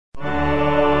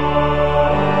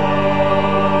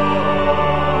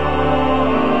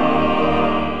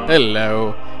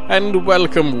Hello, and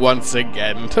welcome once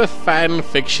again to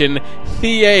Fanfiction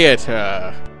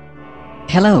Theater.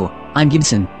 Hello, I'm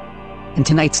Gibson. And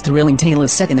tonight's thrilling tale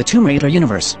is set in the Tomb Raider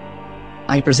universe.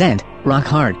 I present Rock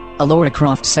Hard, a Lara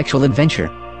Croft sexual adventure.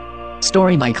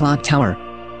 Story by Clock Tower.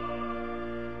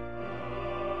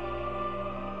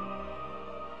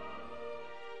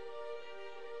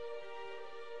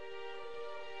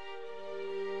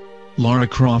 Lara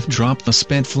Croft dropped the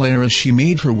spent flare as she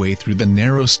made her way through the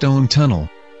narrow stone tunnel.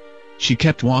 She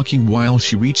kept walking while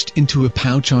she reached into a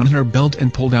pouch on her belt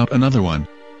and pulled out another one.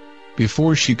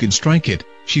 Before she could strike it,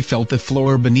 she felt the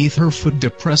floor beneath her foot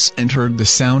depress and heard the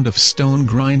sound of stone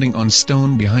grinding on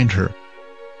stone behind her.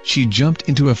 She jumped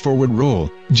into a forward roll,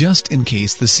 just in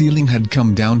case the ceiling had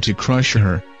come down to crush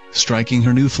her. Striking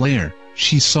her new flare,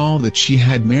 she saw that she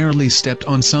had merely stepped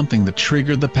on something that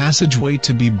triggered the passageway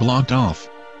to be blocked off.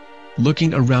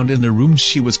 Looking around in the room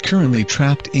she was currently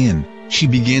trapped in, she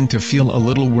began to feel a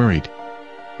little worried.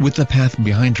 With the path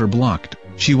behind her blocked,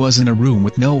 she was in a room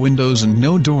with no windows and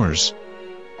no doors.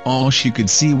 All she could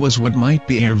see was what might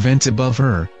be air vents above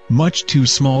her, much too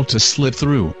small to slip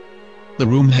through. The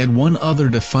room had one other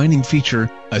defining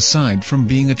feature, aside from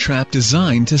being a trap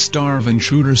designed to starve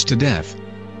intruders to death.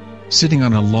 Sitting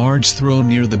on a large throne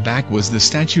near the back was the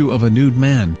statue of a nude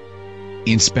man.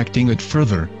 Inspecting it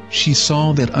further, she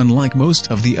saw that unlike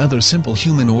most of the other simple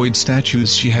humanoid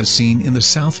statues she had seen in the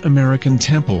South American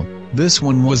temple, this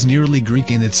one was nearly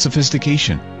Greek in its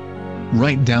sophistication.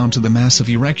 Right down to the massive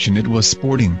erection it was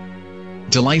sporting.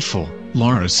 "Delightful,"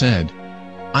 Lara said.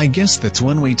 "I guess that's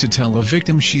one way to tell a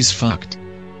victim she's fucked."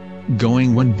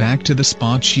 Going one back to the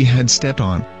spot she had stepped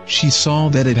on, she saw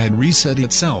that it had reset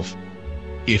itself.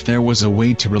 If there was a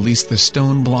way to release the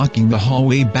stone blocking the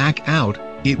hallway back out,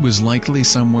 it was likely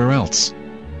somewhere else.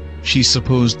 She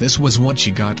supposed this was what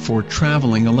she got for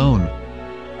traveling alone.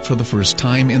 For the first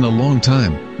time in a long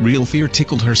time, real fear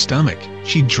tickled her stomach.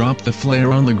 She dropped the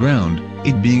flare on the ground,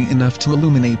 it being enough to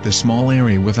illuminate the small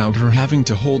area without her having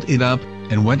to hold it up,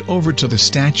 and went over to the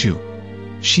statue.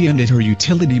 She undid her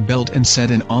utility belt and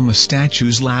set it on the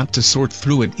statue's lap to sort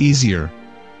through it easier.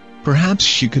 Perhaps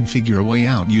she could figure a way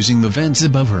out using the vents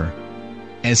above her.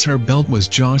 As her belt was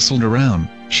jostled around,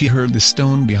 she heard the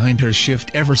stone behind her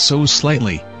shift ever so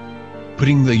slightly.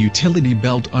 Putting the utility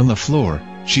belt on the floor,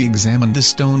 she examined the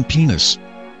stone penis.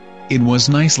 It was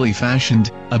nicely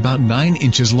fashioned, about 9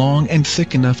 inches long and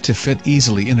thick enough to fit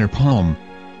easily in her palm.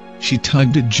 She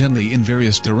tugged it gently in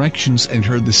various directions and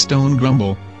heard the stone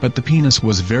grumble, but the penis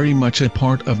was very much a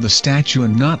part of the statue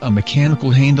and not a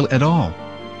mechanical handle at all.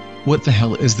 "What the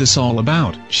hell is this all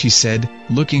about?" she said,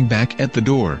 looking back at the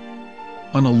door.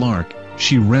 On a lark,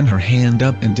 she ran her hand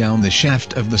up and down the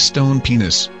shaft of the stone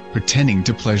penis, pretending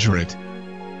to pleasure it.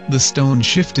 The stone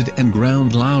shifted and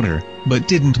ground louder, but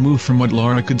didn't move from what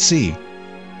Lara could see.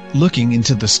 Looking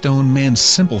into the stone man's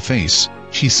simple face,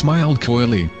 she smiled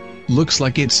coyly. "Looks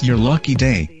like it's your lucky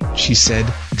day," she said,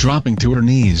 dropping to her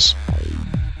knees.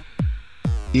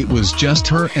 It was just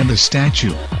her and the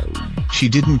statue. She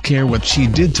didn't care what she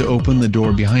did to open the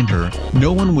door behind her,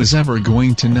 no one was ever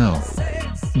going to know.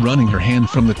 Running her hand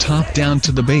from the top down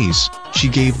to the base, she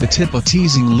gave the tip a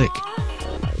teasing lick.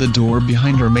 The door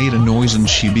behind her made a noise and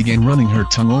she began running her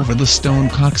tongue over the stone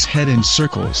cock's head in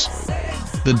circles.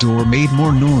 The door made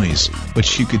more noise, but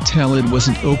she could tell it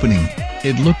wasn't opening.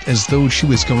 It looked as though she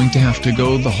was going to have to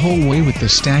go the whole way with the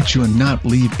statue and not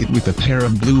leave it with a pair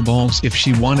of blue balls if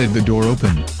she wanted the door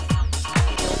open.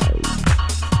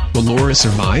 Will Lara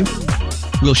survive?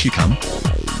 Will she come?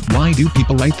 Why do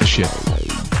people write the shit?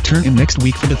 Turn in next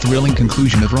week for the thrilling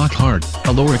conclusion of Rock Hard,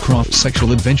 a Lara Croft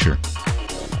sexual adventure.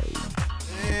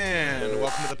 And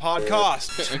welcome to the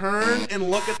podcast. Turn and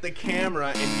look at the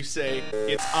camera and you say,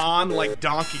 "It's on like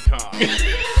Donkey Kong."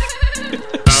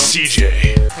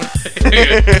 CJ.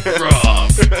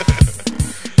 Rob.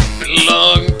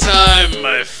 Long time,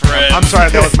 my friend. I'm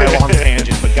sorry that was my long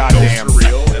tangent, but goddamn. Ghost for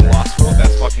real and Lost World.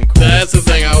 That's fucking cool. That's the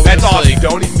thing I was That's awesome. like,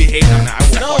 Don't even be hating on that.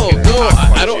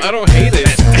 I don't hate it.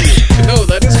 No,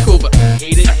 that is cool, but I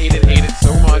hate it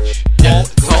so much. Yeah,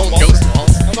 it's all ghost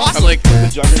balls. I'm like, the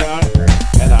Juggernaut,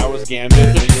 and I was Gambit,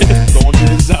 and you were going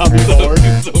through the zombie lore.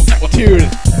 Dude,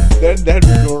 that'd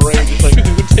be great. Just like, it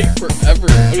would take forever.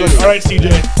 I'd be like, "Alright, CJ,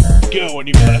 go," and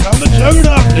you'd be like, "I'm the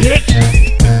Juggernaut,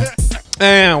 bitch!"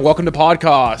 And welcome to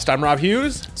podcast. I'm Rob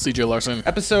Hughes. CJ Larson.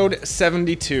 Episode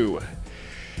 72.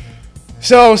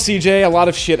 So, CJ, a lot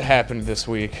of shit happened this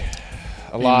week.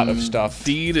 A lot of stuff.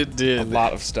 Indeed it did. A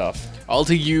lot of stuff. All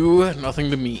to you,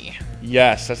 nothing to me.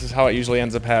 Yes, this is how it usually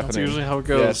ends up happening. That's usually how it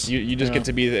goes. Yes, you just get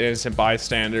to be the innocent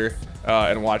bystander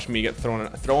and watch me get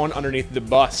thrown underneath the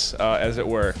bus, as it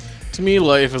were. It's To me,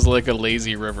 life is like a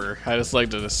lazy river. I just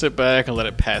like to just sit back and let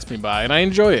it pass me by, and I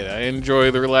enjoy it. I enjoy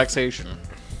the relaxation.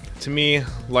 To me,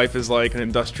 life is like an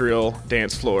industrial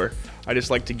dance floor. I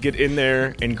just like to get in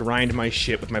there and grind my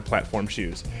shit with my platform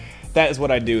shoes. That is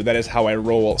what I do. That is how I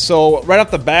roll. So right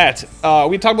off the bat,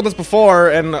 we talked about this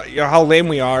before and how lame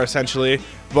we are, essentially.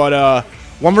 But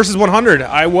 1 versus 100,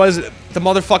 I was the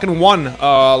motherfucking one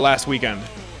last weekend.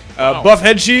 Wow. Buff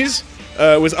Head Cheese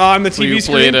was on the TV So you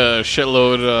screen. played a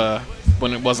shitload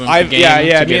when it wasn't the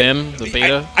game to get in, the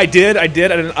beta? I did.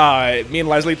 And me and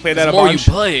Leslie played that a The more you bunch.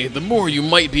 play, the more you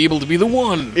might be able to be the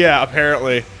one. Yeah,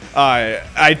 apparently.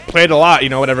 I played a lot,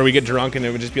 whenever we get drunk, and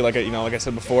it would just be like, like I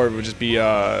said before, it would just be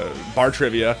bar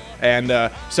trivia.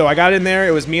 And so I got in there.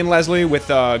 It was me and Leslie with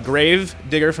Grave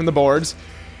Digger from the boards.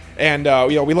 And,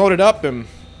 we loaded up, and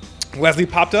Leslie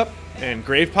popped up, and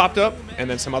Grave popped up, and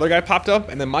then some other guy popped up,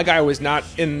 and then my guy was not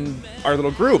in our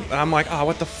little group. And I'm like, oh,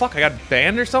 what the fuck? I got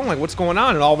banned or something? Like, what's going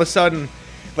on? And all of a sudden,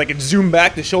 like, it zoomed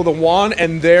back to show the one,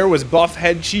 and there was Buff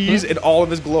Head Cheese in all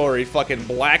of his glory. Fucking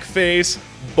blackface,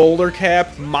 bowler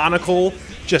cap, monocle,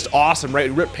 just awesome, right?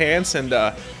 Ripped pants, and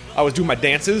I was doing my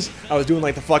dances. I was doing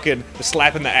like the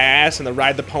slap in the ass and the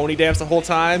ride the pony dance the whole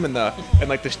time, and the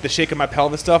shaking my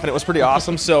pelvis stuff, and it was pretty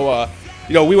awesome. So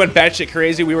we went batshit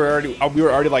crazy. We were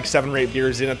already like 7 or 8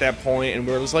 beers in at that point, and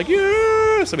we were just like,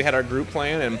 yeah. So we had our group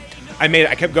plan, and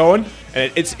I kept going,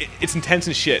 and it's intense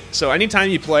and shit. So anytime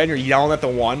you play and you're yelling at the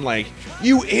one like,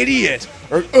 you idiot,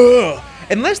 or ugh,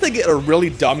 unless they get a really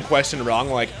dumb question wrong,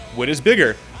 like, what is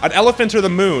bigger, an elephant or the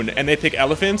moon, and they pick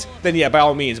elephant, then yeah, by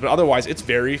all means. But otherwise, it's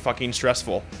very fucking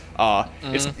stressful.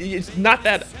 It's not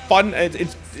that fun.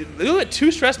 It's a little bit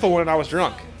too stressful when I was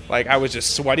drunk. Like, I was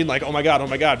just sweating like, oh my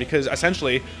god, because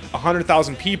essentially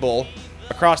 100,000 people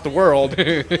across the world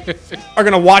are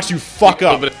gonna watch you fuck A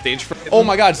up. little bit of stage fright. Oh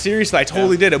my god, seriously, I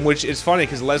totally did, and which is funny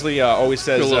because Leslie always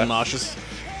says Feel a little nauseous.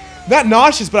 not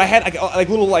nauseous, but I had like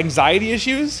little anxiety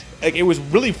issues. Like, it was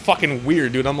really fucking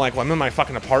weird, dude. I'm like, well, I'm in my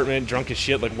fucking apartment, drunk as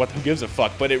shit. Like, who gives a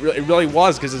fuck? But it really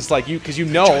was, because it's like because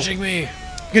Judging me.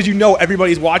 because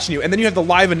everybody's watching you, and then you have the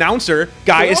live announcer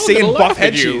guy They're is all saying gonna Buff laugh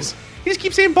Head at you. Cheese. He just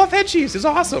keeps saying Buff Head Cheese. It's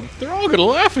awesome. They're all gonna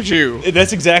laugh at you.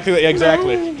 That's exactly.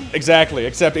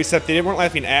 Except they weren't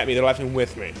laughing at me. They're laughing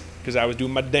with me because I was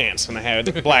doing my dance and I had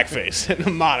blackface and a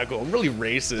monocle. Really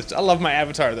racist. I love my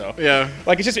avatar though. Yeah.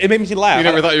 Like, it made me laugh. You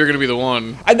never thought you were gonna be the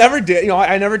one. I never did.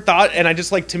 I never thought, and I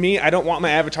just like, to me, I don't want my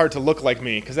avatar to look like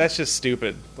me because that's just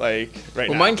stupid. Like right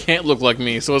Well, now. mine can't look like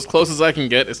me, so as close as I can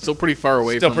get, it's still pretty far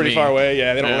away Still from pretty me. far away.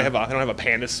 Yeah, they don't Yeah. really have a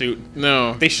panda suit.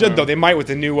 No. They should though. They might with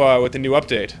the new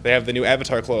update. They have the new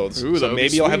avatar clothes. Ooh, that so would be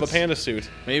maybe I'll have a sweet. panda suit.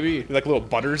 Maybe. Like little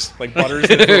butters in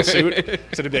a little suit.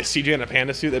 Instead of like CJ in a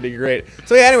panda suit, that'd be great.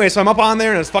 So yeah, anyway, so I'm up on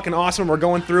there and it's fucking awesome. We're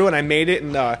going through and I made it,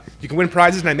 and you can win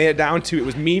prizes, and I made it down to, it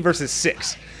was me versus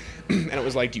 6. And it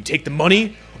was like, do you take the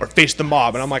money or face the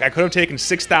mob? And I'm like, I could have taken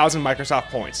 6,000 Microsoft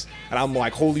points. And I'm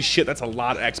like, holy shit, that's a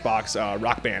lot of Xbox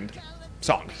Rock Band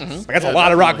songs. Like, that's a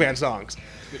lot of Rock Band songs.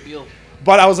 Good deal.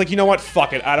 But I was like, you know what?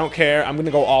 Fuck it. I don't care. I'm going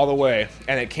to go all the way.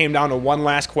 And it came down to one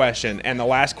last question. And the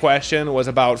last question was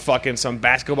about fucking some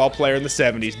basketball player in the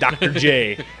 70s, Dr.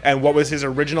 J, and what was his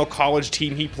original college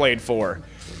team he played for.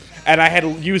 And I had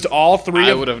used all 3 I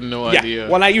of... would have no yeah, idea.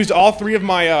 when I used all 3 of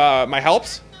my my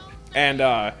helps, and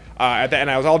and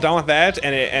I was all done with that,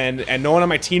 and no one on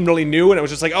my team really knew, and it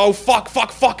was just like, oh,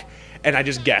 fuck. And I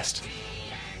just guessed.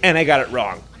 And I got it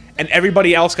wrong. And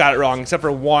everybody else got it wrong except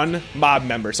for one mob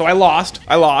member. So I lost.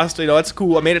 That's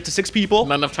cool. I made it to 6 people.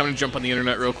 Not enough time to jump on the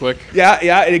internet real quick.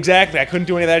 Yeah, exactly. I couldn't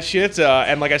do any of that shit.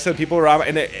 And like I said, people were on,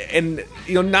 and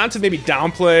not to maybe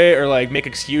downplay or like make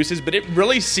excuses, but it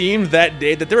really seemed that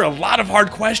day that there were a lot of hard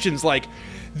questions. Like,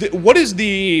 what is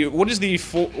the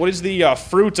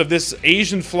fruit of this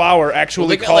Asian flower actually Well,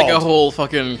 they got called? like a whole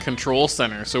fucking control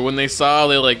center. So when they saw,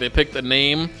 they picked the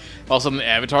name. All of a sudden, the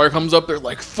avatar comes up. They're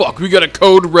like, "Fuck, we got a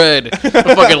code red." The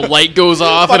fucking light goes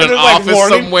off in an There's, like, office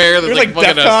warning. somewhere. There's like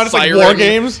fucking DEFCON, a it's like siren. war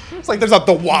games. It's like there's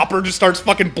the Whopper just starts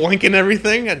fucking blinking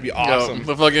everything. That'd be awesome.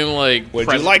 The fucking like.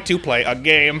 Would you like to play a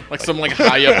game? Like some like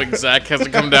high up exec has to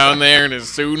come down there in his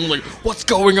suit and like, what's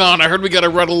going on? I heard we got a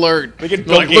red alert. We get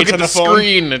They're like, Bill look Gates at on the the phone.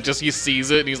 screen, and just he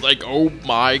sees it and he's like, oh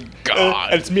my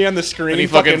god. And it's me on the screen. and he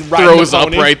fucking riding the throws up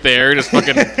pony. right there, just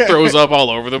fucking throws up all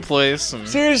over the place. And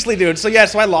Seriously, dude. So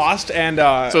I lost, and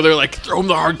so they're like, throw him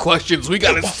the hard questions. We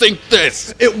gotta sink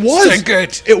this. it was. Sink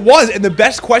it. It was, and the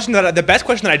best question that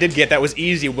I did get that was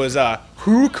easy was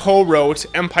who co-wrote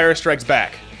Empire Strikes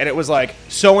Back? And it was like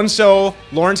so and so,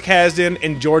 Lawrence Kasdan,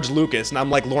 and George Lucas, and I'm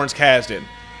like Lawrence Kasdan.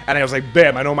 And I was like,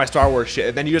 bam, I know my Star Wars shit.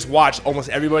 And then you just watch almost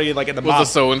everybody like in the Was mob. the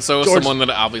so-and-so George- someone that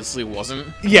it obviously wasn't?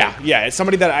 Yeah, it's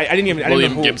somebody that I didn't even... I didn't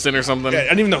William know who, Gibson or something? I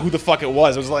didn't even know who the fuck it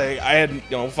was. It was like, I had,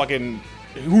 fucking...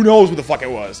 Who knows who the fuck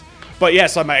it was. But yeah,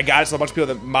 so I got it. So a bunch of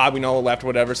people, the mob we know left or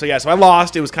whatever. So yeah, so I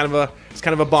lost. It was kind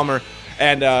of a bummer.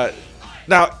 And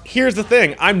now, here's the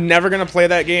thing. I'm never going to play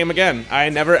that game again. I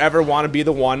never, ever want to be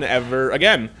the one ever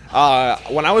again.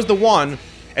 When I was the one,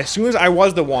 as soon as I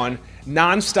was the one,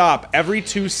 nonstop, every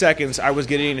 2 seconds, I was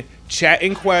getting chat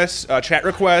requests,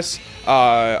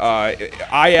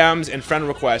 IMs, and friend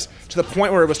requests, to the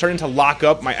point where it was starting to lock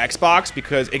up my Xbox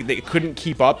because they couldn't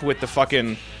keep up with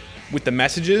the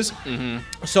messages.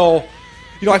 Mm-hmm. So,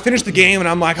 I finished the game and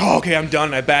I'm like, oh, okay, I'm done.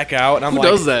 And I back out. And I'm Who like,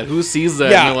 does that? Who sees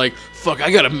that? Yeah. And they're like, fuck, I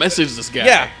gotta message this guy.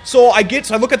 yeah. So I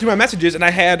look at through my messages and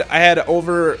I had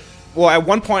over. Well, at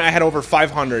one point I had over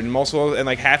 500, and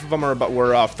like half of them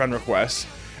were friend requests,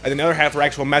 and then the other half were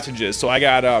actual messages. So I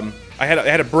got I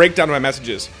had a breakdown of my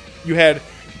messages. You had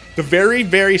the very,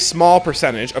 very small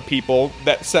percentage of people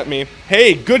that sent me,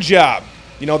 "Hey, good job.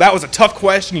 That was a tough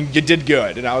question. You did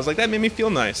good." And I was like, that made me feel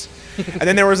nice. And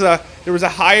then there was a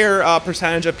higher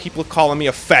percentage of people calling me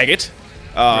a faggot.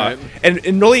 Right.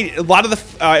 And really, a lot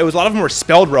of them were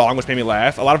spelled wrong, which made me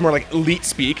laugh. A lot of them were like elite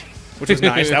speak, which was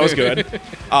nice. That was good.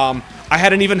 I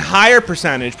had an even higher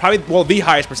percentage, probably the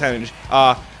highest percentage,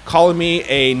 calling me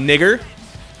a nigger,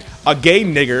 a gay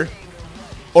nigger,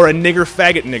 or a nigger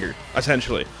faggot nigger,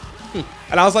 essentially.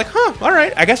 And I was like, all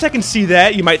right, I guess I can see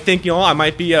that. You might think, I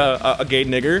might be a gay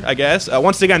nigger, I guess.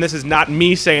 Once again, this is not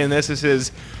me saying this. This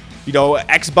is,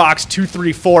 Xbox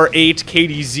 2348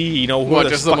 KDZ, who What, the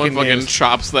just someone fucking names.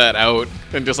 chops that out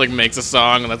and just, like, makes a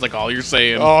song, and that's, like, all you're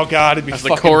saying. Oh, God, it'd be That's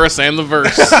fucking... the chorus and the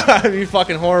verse. It'd be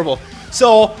fucking horrible.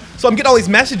 So I'm getting all these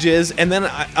messages, and then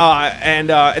and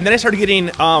then I started getting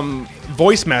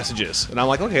voice messages, and I'm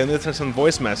like, okay, let's have some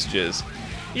voice messages.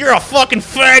 You're a fucking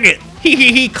faggot.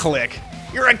 He click.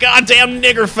 You're a goddamn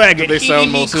nigger faggot. They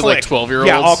sound mostly like click. 12-year-olds?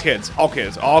 Yeah, all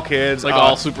kids. Like,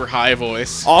 all super high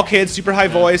voice. all kids, super high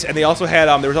voice, and they also had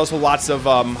there was also lots of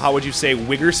how would you say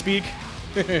wigger speak?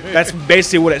 That's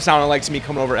basically what it sounded like to me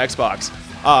coming over Xbox.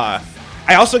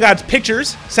 I also got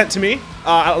pictures sent to me.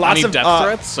 Lots Any of death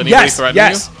threats? Anybody threatening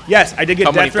yes, I did get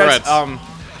How death many threats. threats?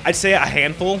 I'd say a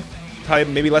handful, probably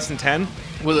maybe less than 10.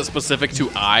 Was it specific to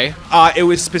I? It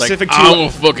was Like, specific to I'm gonna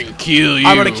fucking kill you.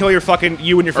 I'm gonna kill you and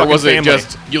your Or fucking was it family.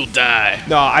 just, you'll die?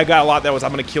 No, I got a lot that was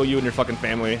I'm gonna kill you and your fucking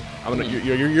family. I'm gonna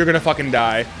you're gonna fucking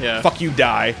die. Yeah. Fuck you,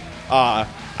 die.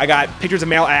 I got pictures of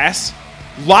male ass.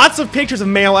 Lots of pictures of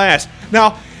male ass.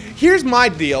 Now, here's my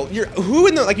deal.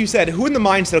 Like you said, who in the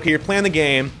mindset? Okay, you're playing the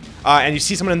game, and you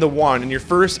see someone in the one, and your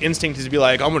first instinct is to be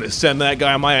like, I'm gonna send that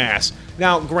guy on my ass.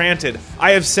 Now, granted,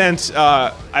 I have sent.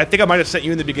 I think I might have sent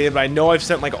you in the beginning, but I know I've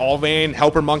sent like Alvain,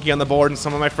 Helper Monkey on the board, and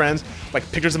some of my friends like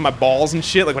pictures of my balls and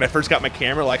shit. Like when I first got my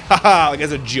camera, like haha, like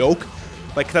as a joke.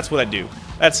 Like that's what I do.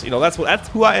 That's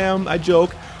who I am. I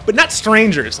joke, but not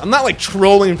strangers. I'm not like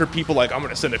trolling for people. Like I'm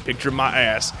gonna send a picture of my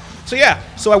ass. So yeah.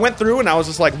 So I went through and I was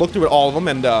just like looked through all of them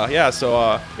and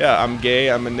I'm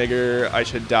gay. I'm a nigger. I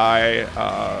should die.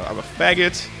 I'm a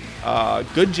faggot.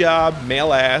 Good job,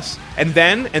 male ass. And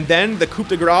then the coup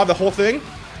de grace, the whole thing.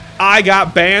 I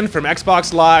got banned from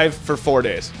Xbox Live for 4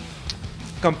 days.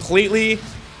 Completely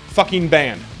fucking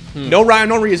banned. No rhyme,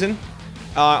 no reason.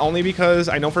 Only because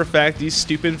I know for a fact these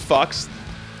stupid fucks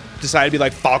decided to be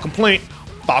like, file complaint.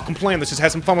 Let's just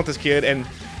have some fun with this kid. And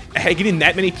getting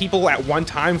that many people at one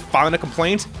time filing a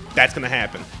complaint, that's going to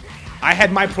happen. I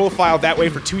had my profile that way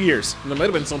for 2 years. And there might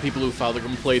have been some people who filed a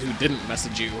complaint who didn't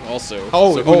message you also.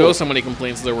 Oh, so who knows how many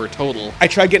complaints there were total. I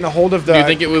tried getting a hold of the... Do you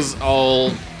think it was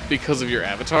all because of your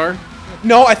avatar?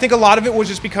 No, I think a lot of it was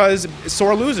just because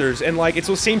sore losers. And, like, it's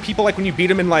those same people, like, when you beat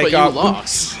them in, like... But you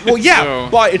lost. Well, yeah, So-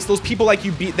 but it's those people, like,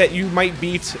 you might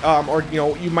beat, or,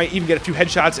 you might even get a few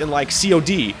headshots in, like,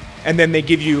 COD, and then they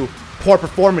give you poor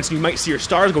performance, and you might see your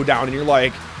stars go down, and you're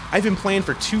like, I've been playing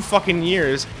for 2 fucking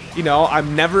years.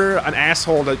 I'm never an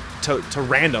asshole to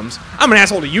randoms. I'm an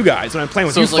asshole to you guys when I'm playing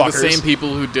with So you it's like fuckers. the same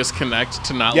people who disconnect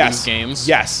to not lose games?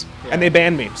 Yes. Yeah. And they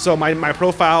banned me. So my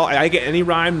profile, I didn't get any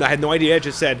rhyme. I had no idea. It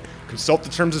just said, consult the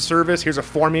terms of service. Here's a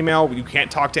form email. You can't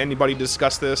talk to anybody to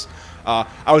discuss this.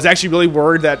 I was actually really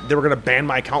worried that they were going to ban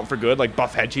my account for good. Like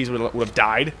Buff Head Cheese would have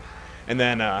died. And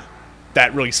then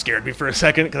that really scared me for a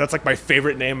second because that's like my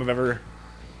favorite name I've ever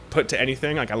put to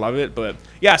anything. Like I love it. But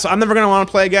yeah, so I'm never going to want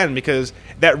to play again because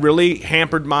that really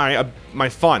hampered my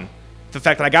fun. The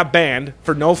fact that I got banned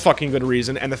for no fucking good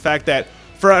reason, and the fact that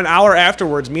for an hour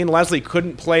afterwards, me and Leslie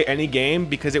couldn't play any game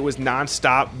because it was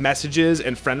nonstop messages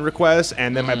and friend requests,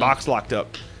 and then my box locked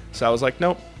up. So I was like,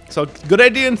 nope. So good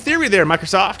idea in theory there,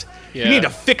 Microsoft. Yeah. You need to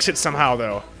fix it somehow,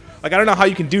 though. Like, I don't know how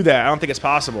you can do that. I don't think it's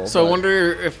possible. So I but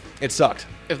wonder if it sucked.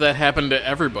 that happened to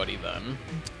everybody then.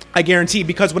 I guarantee,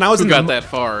 because when I was Who in got the that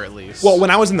far, at least. well, when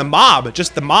I was in the mob,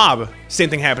 just the mob, same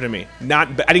thing happened to me. I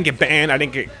didn't get banned. I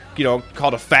didn't get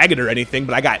called a faggot or anything.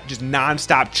 But I got just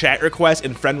nonstop chat requests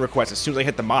and friend requests as soon as I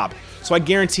hit the mob. So I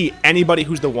guarantee anybody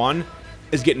who's the one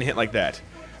is getting hit like that.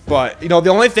 But the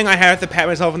only thing I have to pat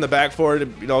myself in the back for,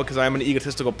 because I'm an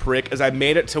egotistical prick, is I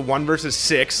made it to 1 versus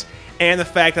 6, and the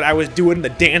fact that I was doing the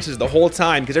dances the whole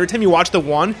time. Because every time you watch the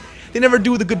one, they never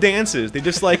do the good dances. They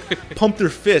just like pump their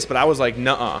fist. But I was like,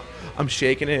 nuh-uh. I'm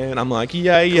shaking it, and I'm like,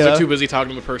 yeah. They're too busy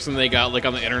talking to the person they got like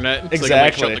on the internet. So Exactly. they can,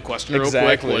 like, shut the question real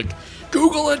quick. Like,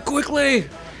 Google it quickly.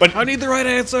 But I need the right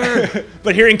answer.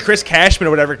 But hearing Chris Cashman or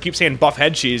whatever keep saying Buff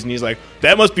Head Cheese, and he's like,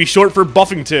 that must be short for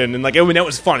Buffington, and like, I mean, that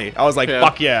was funny. I was like, Yeah.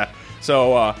 fuck yeah.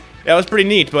 So yeah, it was pretty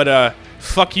neat. But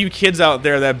fuck you kids out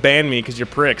there that banned me because you're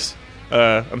pricks.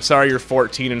 I'm sorry you're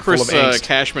 14 and Chris full of angst.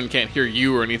 Cashman can't hear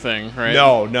you or anything, right?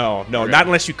 No, Okay. not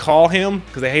unless you call him,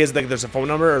 because there's a phone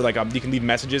number, or like you can leave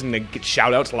messages and they get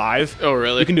shout outs live. Oh,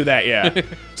 really? You can do that, yeah.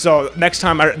 So next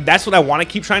time, that's what I want to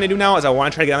keep trying to do now, is I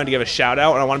want to try to get on to give a shout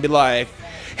out, and I want to be like,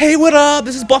 hey, what up?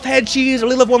 This is Buff Head Cheese. I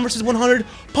only live 1 versus 100.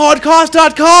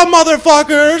 Podcast.com,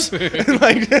 motherfuckers.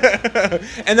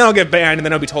 And then I'll get banned, and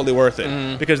then it'll be totally worth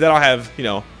it, because then I'll have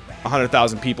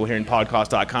 100,000 people hearing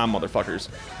podcast.com, motherfuckers,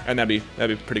 and that'd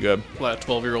be pretty good. A lot of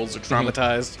 12-year-olds are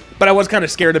traumatized. But I was kind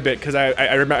of scared a bit, because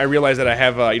I realized that I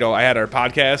have I had our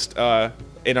podcast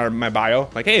in my bio,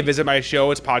 like, hey, visit my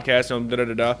show, it's podcast, and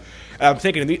da-da-da-da. And I'm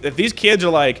thinking, if these kids are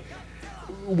like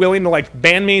willing to like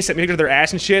ban me, send me pictures of their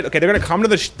ass and shit, okay, they're gonna come to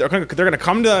they're gonna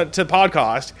come to the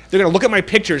podcast, they're gonna look at my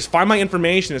pictures, find my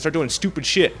information, and start doing stupid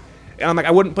shit. And I'm like,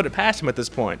 I wouldn't put it past them at this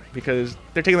point, because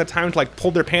they're taking the time to like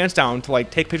pull their pants down to like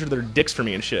take pictures of their dicks for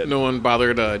me and shit. No one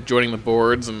bothered joining the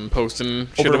boards and posting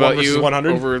shit Over about 1 versus you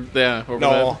 100? over No,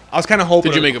 that. I was kind of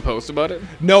hoping. Did you make a post about it?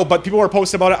 No, but people were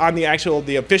posting about it on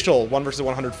the official 1 versus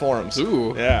 100 forums.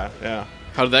 Ooh. Yeah.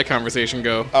 How did that conversation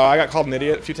go? I got called an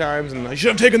idiot a few times, and I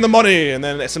should have taken the money. And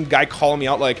then some guy calling me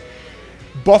out like,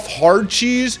 Buff Hard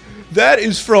Cheese? That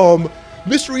is from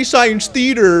Mystery Science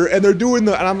Theater, and they're doing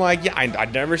the... And I'm like, yeah, I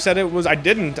never said it was... I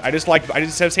didn't.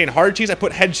 Instead of saying hard cheese, I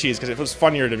put head cheese, because it was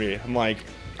funnier to me. I'm like,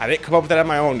 I didn't come up with that on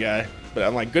my own, guy. But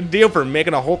I'm like, good deal for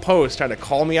making a whole post trying to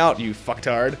call me out, you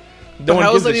fucktard. No one How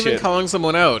is gives that a even shit. calling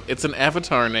someone out? It's an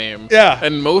avatar name. Yeah.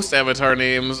 And most avatar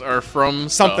names are from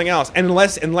Something stuff. else. And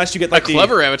unless you get A like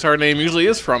clever avatar name usually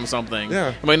is from something. Yeah.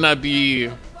 It might not be...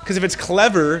 Because if it's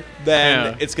clever,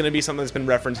 then Yeah. it's going to be something that's been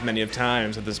referenced many of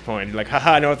times at this point. You're like,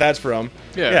 haha, I know what that's from.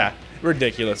 Yeah.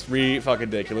 Ridiculous. Fucking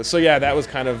ridiculous. So yeah, that was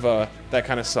kind of, that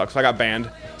kind of sucks. So I got banned,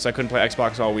 so I couldn't play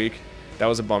Xbox all week. That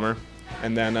was a bummer.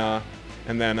 And then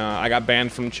I got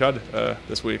banned from Chud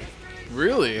this week.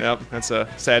 Really? Yep, that's a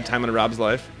sad time in Rob's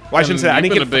life. Well, I shouldn't say that. I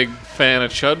You've didn't been get a big fan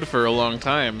of Chud for a long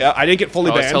time. Yeah, I didn't get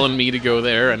fully Always banned. telling me to go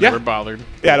there. I Yeah. never bothered.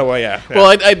 Yeah, no way, yeah. Well,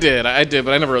 I did,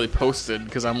 but I never really posted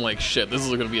because I'm like, shit, this is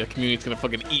going to be a community that's going to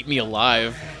fucking eat me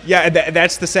alive. Yeah,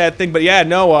 that's the sad thing. But yeah,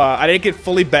 no, I didn't get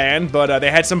fully banned, but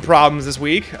they had some problems this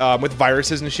week with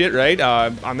viruses and shit, right,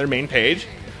 on their main page.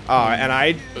 And I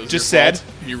It was just your said,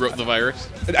 fault. You wrote the virus.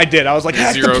 I did. I was like,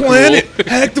 hack the Zero planet, cool.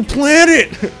 hack the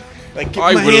planet. Like, get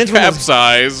I my will hands on those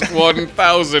capsize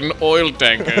 1,000 oil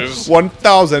tankers.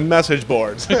 1,000 message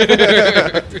boards.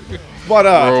 But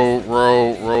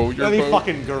row your that'd be boat.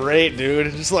 fucking great, dude.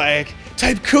 It's just like,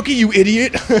 type cookie, you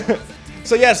idiot.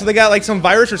 So yeah, so they got like some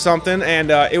virus or something, and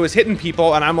it was hitting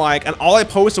people, and I'm like, and all I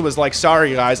posted was like,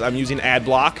 sorry guys, I'm using ad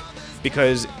block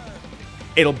because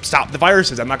it'll stop the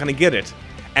viruses. I'm not gonna get it.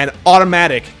 And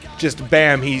automatic, just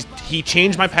bam, he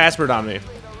changed my password on me,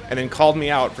 and then called me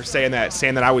out for saying that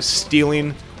I was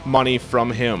stealing money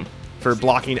from him for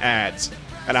blocking ads.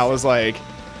 And I was like,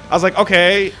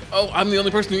 okay, Oh, I'm the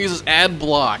only person who uses ad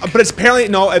block. but it's apparently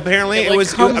it like,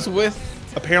 was comes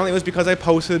with apparently it was because I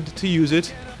posted to use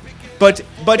it. But it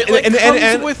like and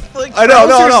comes with like I know,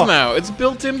 browsers no. now. It's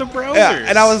built into browsers. Yeah,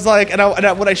 and I was like,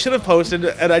 what I should have posted,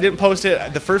 and I didn't post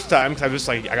it the first time because I was just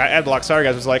like, I got ad block. Sorry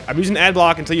guys, I was like, I'm using ad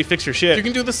block until you fix your shit. You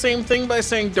can do the same thing by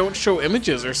saying don't show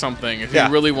images or something if Yeah.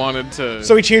 you really wanted to.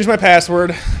 So he changed my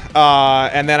password,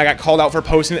 and then I got called out for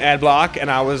posting ad block, and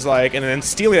I was like, and then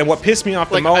stealing. And what pissed me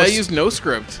off like the most, I use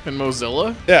NoScript in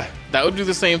Mozilla. yeah. That would do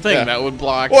the same thing. Yeah. That would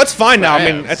block. Well, it's fine now. I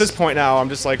mean, ads. at this point now, I'm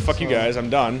just like, fuck you guys, I'm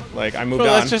done. Like, I moved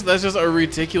Well, on. that's just a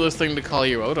ridiculous thing to call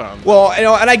you out on. Well,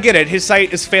 and I get it. His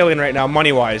site is failing right now,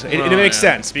 money-wise. It Oh, makes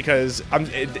yeah. sense because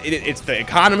it's the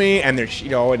economy, and there's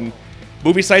and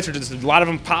movie sites are just a lot of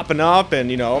them popping up, and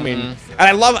I mean, and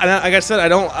I love, and like I said, I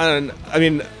don't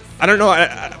know.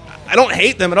 I don't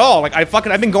hate them at all. Like I've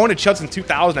been going to Chud since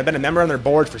 2000. I've been a member on their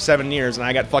boards for 7 years, and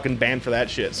I got fucking banned for that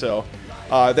shit. So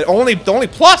the only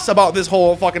plus about this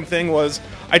whole fucking thing was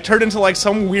I turned into like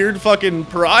some weird fucking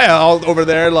pariah over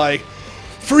there, like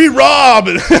free Rob.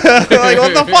 Like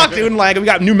what the fuck, dude? And, like we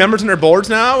got new members on their boards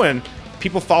now, and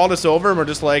people followed us over and were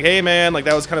just like, hey man, like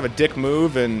that was kind of a dick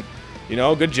move, and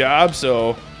good job.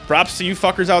 So props to you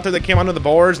fuckers out there that came onto the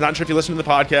boards. Not sure if you listen to the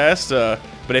podcast,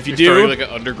 but if you do, starting like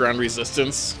an underground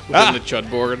resistance within the Chud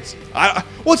boards.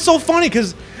 Well, it's so funny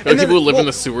because Like people who live in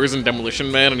the sewers in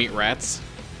Demolition Man and eat rats.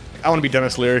 I want to be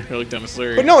Dennis Leary. You're like Dennis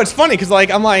Leary. But no, it's funny because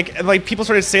I'm like people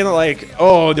started saying that like,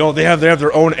 oh no, they have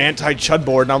their own anti-Chud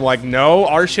board, and I'm like, no,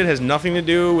 our shit has nothing to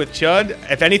do with Chud.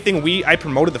 If anything, I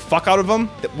promoted the fuck out of them.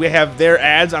 We have their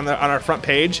ads on our front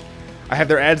page. I have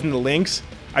their ads in the links.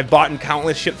 I've bought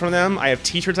countless shit from them. I have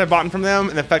T-shirts I've bought from them.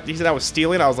 And the fact that he said I was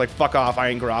stealing, I was like, fuck off, I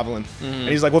ain't groveling. And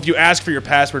he's like, well, if you ask for your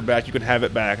password back, you can have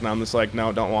it back. And I'm just like,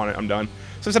 no, don't want it. I'm done.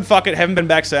 So I said, fuck it. Haven't been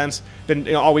back since.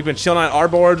 Been all we've been chilling on our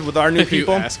board with our new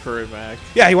people. You ask for it back.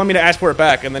 Yeah, he wanted me to ask for it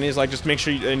back, and then he's like, just make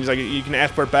sure. And he's like, you can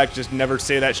ask for it back. Just never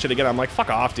say that shit again. I'm like,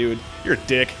 fuck off, dude. You're a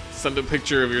dick. Send a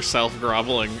picture of yourself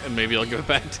groveling, and maybe I'll give it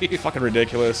back to you. Fucking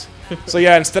ridiculous. So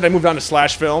yeah, instead I moved on to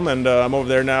Slash Film, and I'm over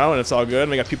there now, and it's all good.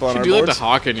 And we got people on our You should do boards.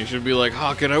 that to Hawken. You should be like,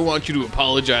 Hawken, I want you to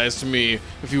apologize to me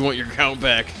if you want your account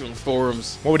back on the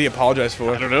forums. What would he apologize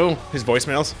for? I don't know. His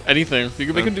voicemails. Anything. You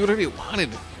could make him do whatever you wanted.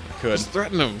 Could. Just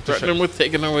threaten him. Threaten him with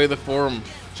taking away the forum.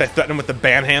 Should I threaten him with the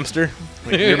ban hamster?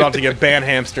 Like, you're about to get ban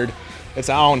hamstered. It's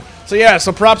on. So yeah,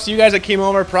 so props to you guys that came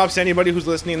over. Props to anybody who's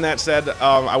listening that said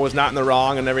I was not in the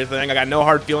wrong and everything. I got no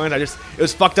hard feelings. It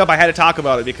was fucked up. I had to talk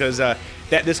about it because that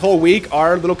this whole week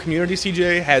our little community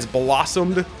CJ has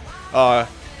blossomed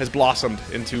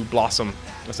into blossom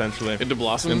essentially. Into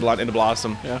blossom? Into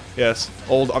blossom. Yeah. Yes.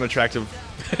 Old unattractive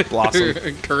blossom.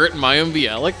 Current Mayim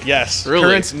Bialik? Yes. Really?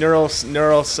 Current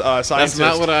neuroscientist. That's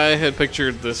not what I had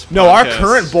pictured this No, our podcast.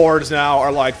 current boards now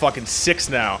are like fucking 6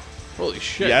 now. Holy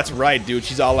shit. Yeah, that's right, dude.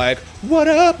 She's all like, what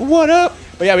up, what up?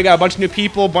 But yeah, we got a bunch of new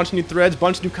people, bunch of new threads,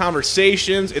 bunch of new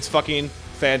conversations. It's fucking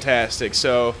fantastic.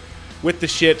 So with the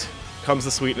shit comes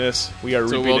the sweetness. We are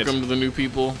So reaping welcome it. to the new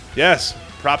people. Yes,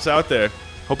 props out there.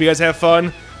 Hope you guys have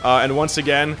fun. And once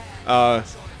again, and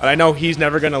I know he's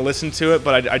never going to listen to it,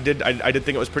 but I did think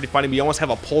it was pretty funny. We almost have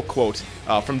a pull quote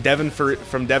from Devin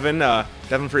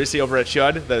Farisi over at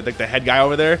Chud, the head guy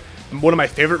over there. One of my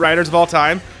favorite writers of all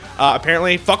time.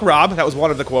 Apparently, fuck Rob. That was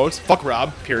one of the quotes. Fuck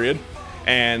Rob, period.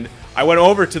 And I went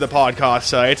over to the podcast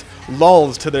site,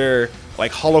 lulls to their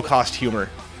like Holocaust humor.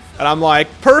 And I'm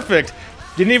like, perfect.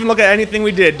 Didn't even look at anything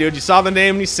we did, dude. You saw the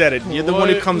name and you said it. You're the one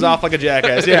who What? comes off like a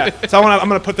jackass. Yeah. So I'm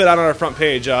gonna put that out on our front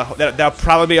page. That'll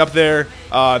probably be up there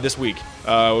this week.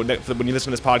 When you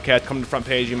listen to this podcast, come to the front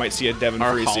page. You might see a Devin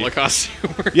Our Farisi. Holocaust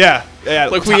humor. Yeah.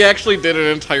 Like, we actually did an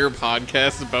entire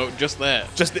podcast about just that.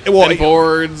 well, and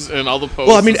boards and all the posts.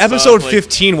 Well, I mean, and episode stuff.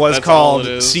 15 was that's all called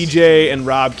it is. CJ and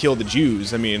Rob Kill the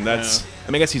Jews. I mean, I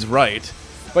guess he's right.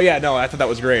 But yeah, no, I thought that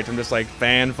was great. I'm just like,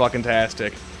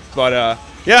 fan-fucking-tastic. But,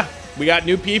 yeah, we got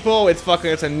new people. It's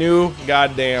a new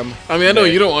goddamn I mean, I know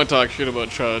day. you don't want to talk shit about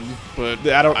Chud, but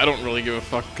I don't- I don't really give a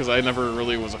fuck because I never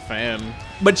really was a fan.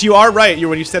 But you are right.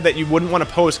 When you said that you wouldn't want to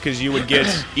post because you would get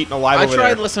eaten alive I over tried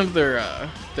there. listening to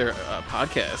their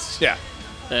podcast. Yeah.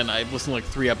 And I listened to like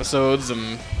 3 episodes,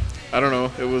 and I don't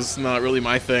know, it was not really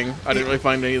my thing. I didn't really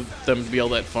find any of them to be all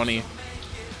that funny.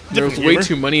 There was Different way humor.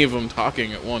 too many of them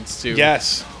talking at once, too.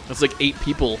 Yes. It's like 8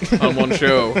 people on one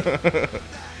show. A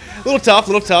little tough.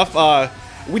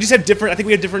 We just have different. I think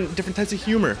we have different types of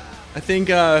humor. I think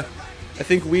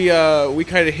we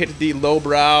kind of hit the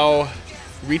lowbrow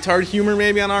retard humor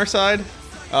maybe on our side,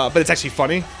 but it's actually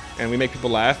funny and we make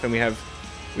people laugh and we have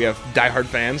diehard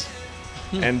fans,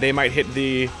 and they might hit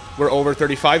the we're over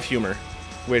 35 humor,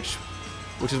 which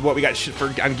is what we got shit for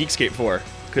on Geekscape for,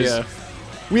 because Yeah.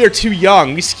 we are too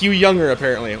young. We skew younger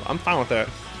apparently. I'm fine with that.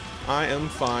 I am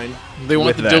fine. They want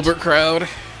with the that. Dilbert crowd.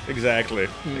 Exactly.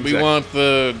 We want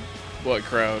the... what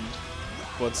crowd?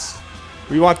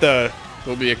 We want the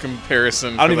There'll be a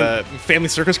comparison I for don't that. even Family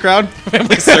Circus crowd.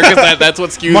 Family Circus, that's what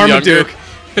skews Marmaduke. younger.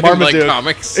 In, Marmaduke. like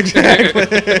comics.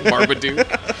 Exactly. Marmaduke.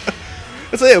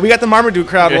 That's it. We got the Marmaduke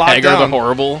crowd locked Hagar the down.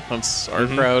 Horrible. That's our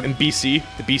crowd. And BC,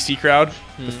 the BC crowd,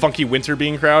 the funky winter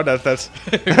bean crowd. That's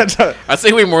I'd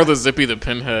say way more the Zippy the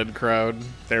Pinhead crowd.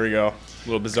 there we go. A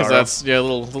little bizarre. Because that's, a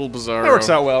little bizarre. That works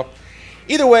out well.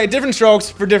 Either way, different strokes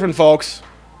for different folks.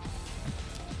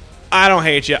 I don't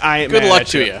hate you. I ain't Good mad luck at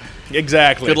to you.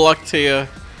 Exactly. Good luck to you.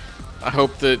 I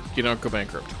hope that you don't go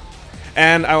bankrupt.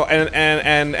 And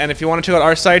if you want to check out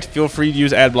our site, feel free to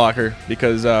use ad blocker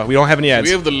because we don't have any ads.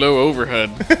 We have the low overhead.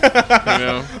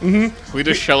 You know, we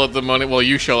just shell out the money. Well,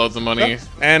 you shell out the money.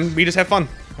 And we just have fun.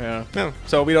 Yeah. Yeah.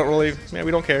 So we don't really, we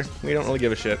don't care. We don't really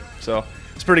give a shit. So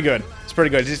it's pretty good. It's pretty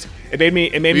good. It made me.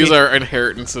 We use our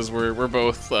inheritances. We're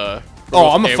both.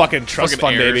 I'm a fucking trust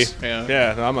fund heirs. baby.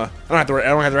 Yeah. No, I don't have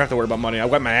to worry about money. I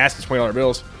wet my ass with $20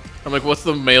 bills. I'm like, what's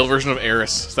the male version of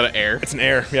heiress? Is that an heir? It's an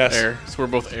heir. Yes. Heir. So we're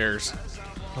both heirs.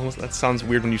 Almost, that sounds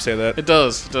weird when you say that. It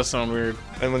does. It does sound weird.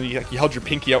 And when you held your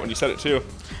pinky out when you said it too.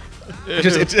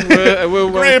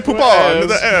 Well, Grand Poupon to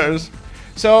the heirs.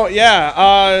 So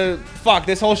yeah, fuck.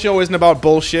 This whole show isn't about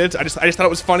bullshit. I just thought it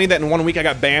was funny that in 1 week I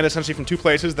got banned essentially from 2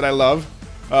 places that I love,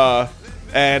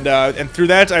 and through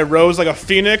that I rose like a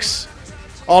phoenix,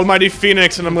 almighty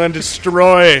phoenix, and I'm going to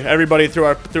destroy everybody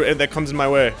through that comes in my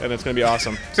way, and it's going to be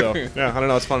awesome. So yeah, I don't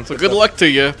know. It's fun. So good luck to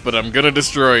you, but I'm gonna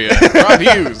destroy you. Rob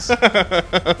Hughes.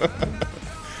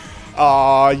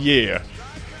 Yeah.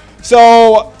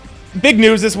 So, big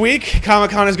news this week.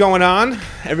 Comic-Con is going on.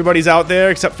 Everybody's out there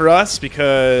except for us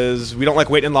because we don't like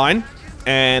waiting in line.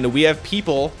 And we have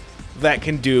people that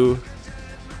can do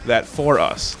that for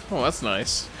us. Oh, that's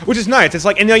nice. Which is nice. It's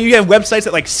like, and you have websites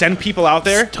that like send people out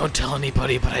there. Don't tell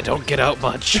anybody, but I don't get out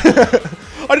much. I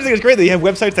just think it's great that you have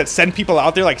websites that send people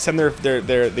out there, like send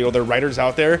their writers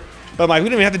out there. But I'm like, we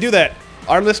don't even have to do that.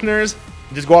 Our listeners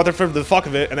just go out there for the fuck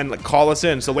of it and then like call us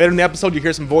in. So later in the episode, you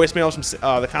hear some voicemails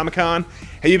from the Comic-Con.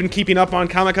 Have you been keeping up on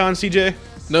Comic-Con, CJ?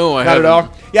 No, I Not haven't. at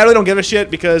all. Yeah, I really don't give a shit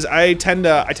because I tend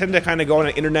to kind of go on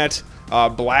an internet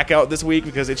blackout this week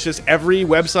because it's just every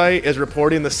website is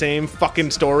reporting the same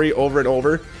fucking story over and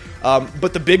over.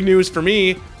 But the big news for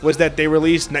me was that they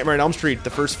released Nightmare on Elm Street, the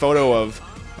first photo of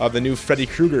the new Freddy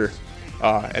Krueger,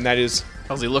 and that is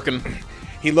How's he looking?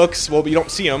 he looks well, but you don't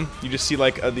see him. You just see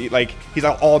like he's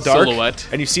all dark Silhouette.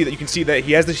 and you can see that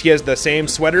he has the same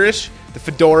sweaterish, the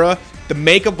fedora, the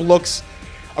makeup looks.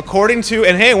 According to,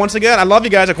 and hey, once again, I love you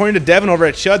guys. According to Devin over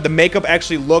at Chud, the makeup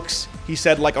actually looks, he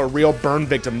said, like a real burn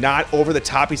victim, not over the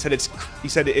top. He said it's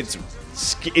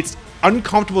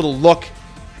uncomfortable to look.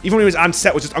 Even when he was on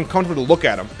set, it was just uncomfortable to look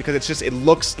at him because it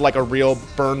looks like a real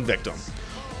burn victim,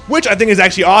 which I think is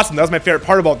actually awesome. That was my favorite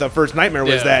part about the first Nightmare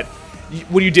was that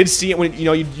when you did see it, when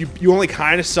you only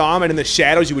kind of saw him, and in the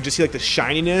shadows you would just see like the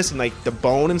shininess and like the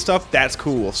bone and stuff. That's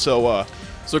cool. So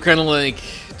kind of like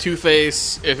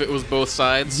Two-Face if it was both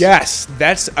sides. yes,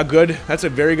 that's a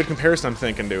very good comparison. I'm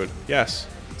thinking, dude. Yes.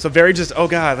 So very just oh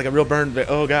god, like a real burn.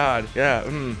 Oh god, yeah,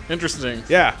 Interesting.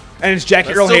 yeah. And it's Jackie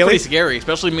That's Earl still Haley. pretty scary.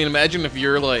 Especially, I mean, imagine if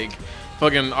you're like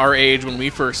fucking our age when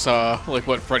we first saw like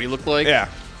what Freddy looked like. Yeah.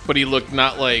 But he looked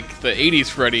not like the 80s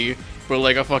Freddy, but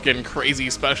like a fucking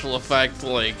crazy special effect.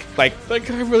 Like that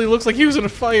guy really looks like he was in a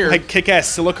fire. Like kick-ass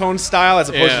silicone style as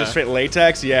opposed to Yeah. just straight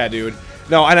latex. Yeah, dude.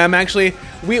 No, and I'm actually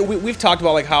we've talked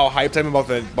about like how hyped I'm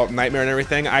about Nightmare and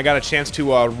everything. I got a chance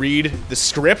to read the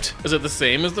script. Is it the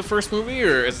same as the first movie,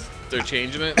 or is they're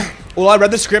changing it? Well, I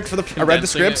read the script for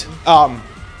Condensing it.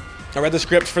 I read the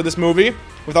script for this movie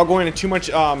without going into too much.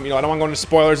 I don't want to go into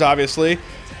spoilers. Obviously,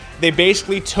 they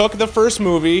basically took the first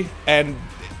movie and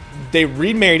they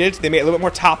remade it. They made it a little bit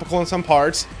more topical in some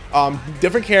parts.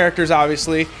 Different characters,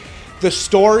 obviously. The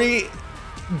story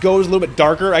goes a little bit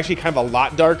darker, actually kind of a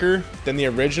lot darker than the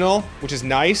original, which is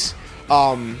nice.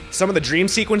 Some of the dream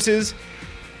sequences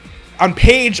on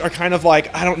page are kind of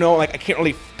like, I don't know, like I can't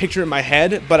really picture it in my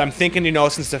head, but I'm thinking,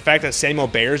 since the fact that Samuel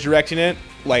Bayer's directing it,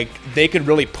 like they could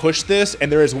really push this. And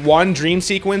there is one dream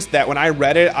sequence that when I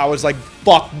read it, I was like,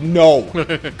 fuck no,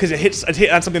 because it hit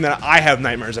on something that I have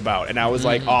nightmares about, and I was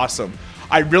like, awesome.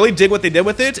 I really dig what they did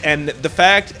with it, and the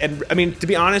fact, and I mean, to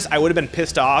be honest, I would have been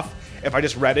pissed off if I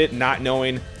just read it not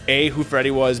knowing A, who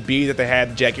Freddy was, B, that they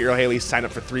had Jackie Earle Haley sign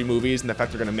up for 3 movies, and the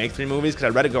fact they're going to make 3 movies, because I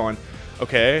read it going,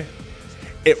 okay.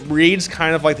 It reads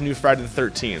kind of like the new Friday the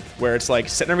 13th, where it's like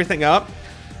setting everything up,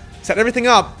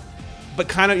 but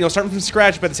kind of, starting from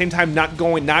scratch, but at the same time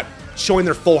not showing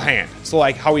their full hand. So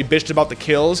like how we bitched about the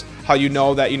kills, how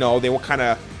that, they will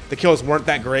the kills weren't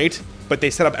that great, but they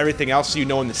set up everything else so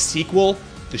in the sequel,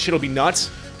 the shit will be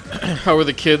nuts. How are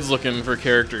the kids looking for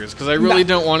characters? Because I really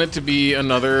don't want it to be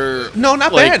another. No,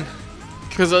 not bad.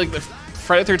 Because like the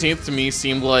Friday the 13th to me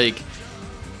seemed like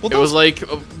Well, it was like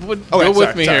go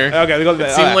with me here. Okay, we go.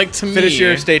 It seemed like to me finish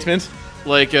your statement.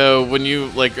 Like when you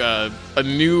like a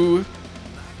new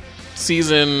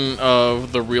season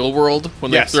of The Real World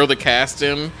when they throw the cast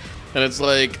in, and it's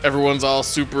like everyone's all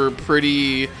super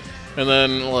pretty, and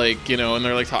then like and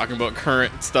they're like talking about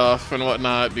current stuff and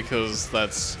whatnot because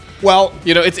that's Well,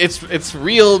 You know, it's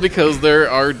real because there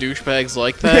are douchebags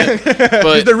like that.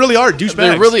 But there really are douchebags.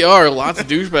 there really are lots of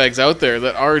douchebags out there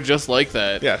that are just like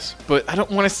that. Yes. But I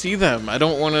don't want to see them. I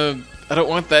don't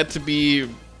want that to be,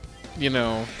 the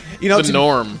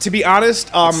norm. To be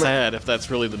honest, It's sad if that's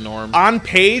really the norm. on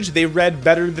page they read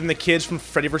better than the kids from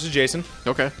Freddy vs. Jason.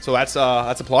 Okay. So that's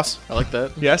a plus. I like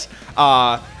that. Yes.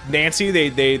 Nancy, they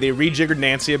rejiggered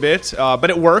Nancy a bit, but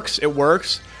it works. It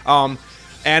works.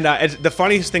 And the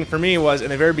funniest thing for me was in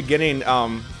the very beginning,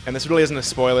 and this really isn't a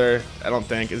spoiler, I don't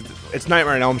think. It's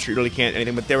Nightmare on Elm Street, really can't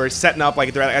anything. But they were setting up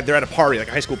like they're at a party, like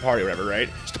a high school party or whatever, right?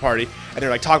 Just a party, and they're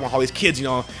like talking about all these kids,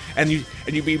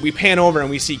 we pan over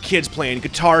and we see kids playing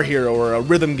Guitar Hero or a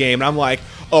rhythm game, and I'm like,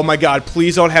 oh my god,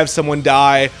 please don't have someone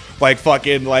die like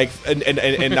fucking like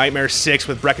in Nightmare 6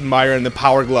 with Breckenmeyer and the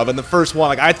Power Glove in the first one.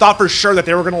 Like I thought for sure that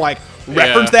they were gonna like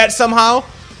reference that somehow.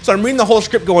 So I'm reading the whole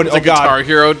script going, It's a Guitar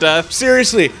Hero death.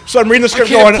 Seriously. So I'm reading the I script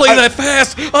can't going, play that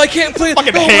fast. I can't play.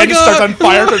 fucking Oh my hand God. starts on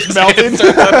fire, starts melting.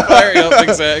 Starts on fire. Yep,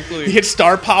 exactly. He hits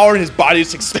star power and his body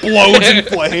just explodes in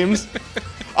flames.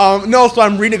 No, so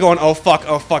I'm reading it going, oh fuck,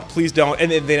 please don't.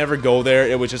 And they never go there.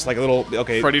 It was just like a little,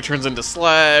 okay. Freddy turns into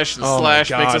Slash, and Oh my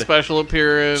Slash makes a God. special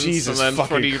appearance. Jesus and then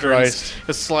fucking Freddy Christ. turns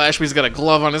to Slash, but he's got a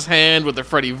glove on his hand with the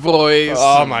Freddy voice.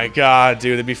 Oh my god,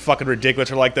 dude, it'd be fucking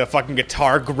ridiculous. Or like the fucking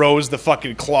guitar grows the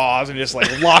fucking claws and just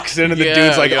like locks into the Yeah,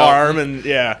 dude's like yeah. arm and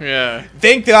yeah. Yeah.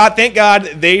 Thank God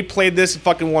they played this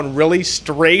fucking one really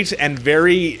straight and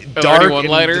very Are there dark any and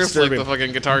one-liners like disturbing. the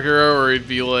fucking Guitar Hero, or it'd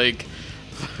be like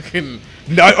fucking.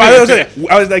 No,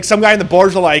 I was like, some guy in the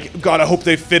boards are like, God, I hope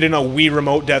they fit in a Wii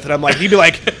remote death, and I'm like, he'd be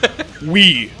like,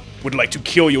 we would like to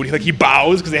kill you, and he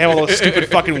bows because they have all those stupid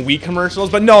fucking Wii commercials.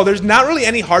 But no, there's not really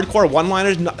any hardcore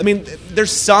one-liners. No, I mean,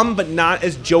 there's some, but not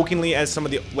as jokingly as some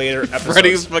of the later episodes.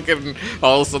 Freddy's fucking.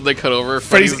 All of a sudden they cut over.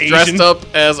 Freddy's Freddy's dressed Asian.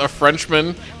 up as a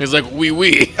Frenchman. He's like, wee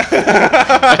wee. As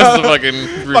the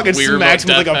fucking weird smacks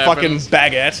him with like a happens.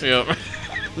 fucking baguette. Yep.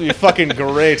 It'd be fucking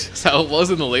great. That's how it was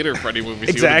in the later Freddy movies. He would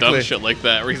Exactly. have done shit like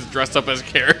that, where he's dressed up as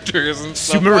characters and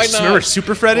stuff. Remember, Why not? remember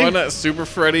Super Freddy? Why not Super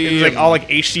Freddy? He's like and- all like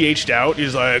HGH'd out.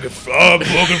 He's like, I'm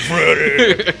fucking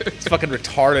Freddy. It's fucking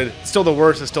retarded. It's still the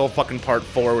worst. It's still fucking part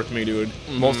 4 with me, dude.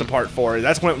 Most of part 4.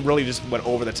 That's when it really just went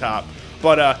over the top.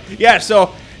 But yeah,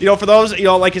 so for those,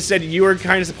 like I said, you were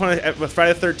kind of disappointed with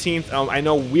Friday the 13th. I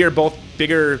know we are both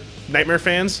bigger Nightmare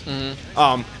fans.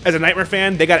 As a Nightmare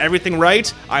fan, they got everything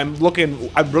right. I'm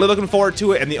really looking forward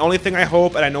to it. And the only thing I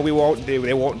hope, and I know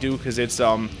they won't do because it's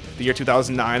the year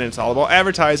 2009 and it's all about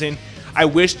advertising. I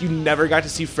wish you never got to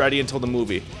see Freddy until the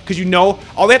movie, because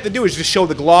all they have to do is just show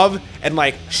the glove and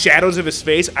like shadows of his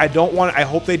face. I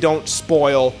hope they don't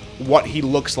spoil what he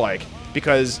looks like,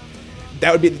 because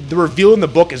that would be, the reveal in the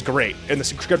book is great and the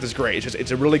script is great.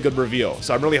 It's a really good reveal.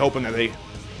 So I'm really hoping that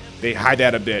they hide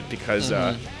that a bit, because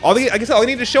all they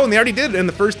need to show, and they already did it in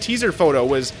the first teaser photo,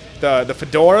 was the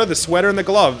fedora, the sweater, and the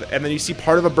glove, and then you see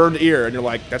part of a burned ear, and you're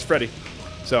like, that's Freddy.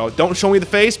 So don't show me the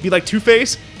face. Be like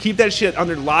Two-Face. Keep that shit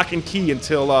under lock and key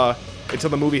until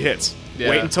the movie hits. Yeah.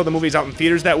 Wait until the movie's out in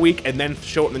theaters that week, and then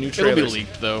show it in the new trailers. It'll be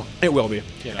leaked though. It will be.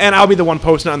 You know. And I'll be the one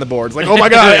posting it on the boards. Like, oh my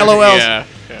god, LOLs.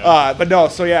 Yeah. But no,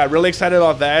 so yeah, really excited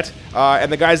about that.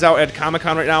 And the guys out at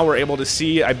Comic-Con right now were able to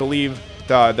see, I believe,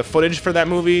 the footage for that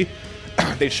movie.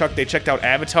 They checked out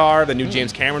Avatar, the new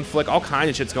James Cameron flick, all kinds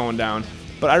of shit's going down.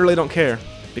 But I really don't care,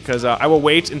 because I will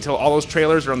wait until all those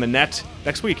trailers are on the net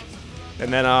next week.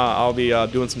 And then I'll be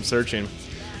doing some searching.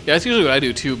 Yeah, that's usually what I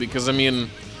do too, because I mean,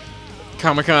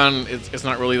 Comic-Con, it's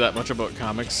not really that much about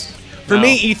comics. For now.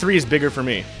 me, E3 is bigger for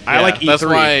me. I Yeah, like E3. That's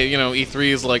why, E3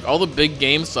 is like, all the big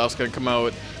game stuff's gonna come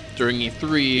out during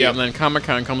E3, Yep. and then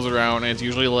Comic-Con comes around, and it's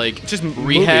usually like Just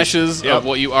rehashes movies. Yep. of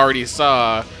what you already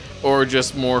saw, or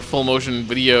just more full motion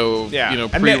video, Yeah,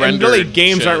 pre-rendered. and really,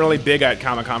 games shit. aren't really big at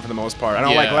Comic-Con for the most part. I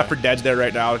don't like Yeah. Left 4 Dead's there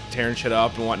right now, tearing shit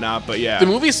up and whatnot, but yeah. The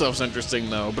movie stuff's interesting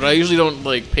though, but I usually don't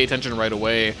like pay attention right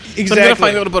away. So I'm gonna Exactly.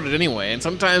 find out about it anyway, and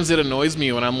sometimes it annoys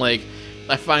me when I'm like,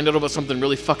 I find out about something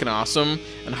really fucking awesome,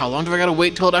 and how long do I gotta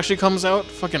wait till it actually comes out?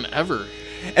 Fucking ever.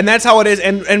 And that's how it is.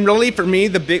 And really, for me,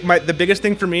 the biggest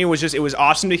thing for me was just, it was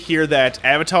awesome to hear that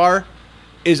Avatar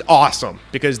is awesome,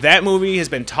 because that movie has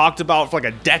been talked about for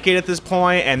like a decade at this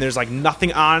point, and there's like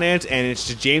nothing on it, and it's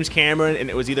just James Cameron, and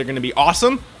it was either going to be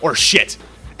awesome or shit,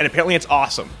 and apparently it's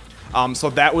awesome. So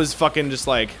that was fucking just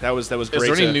like, that was great. Is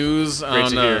there any news great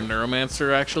on to hear.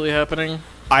 Neuromancer actually happening?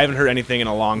 I haven't heard anything in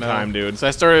a long time, dude. So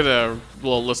I started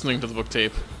listening to the book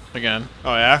tape again.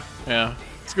 Oh yeah. Yeah,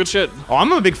 it's good shit. Oh,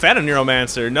 I'm a big fan of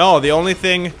Neuromancer. No, the only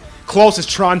thing close is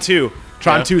Tron 2.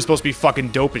 Tron Yeah. 2 is supposed to be fucking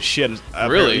dope as shit.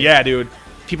 Really? Yeah, dude.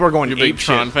 people are going You a big ape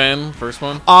Tron shit. fan? First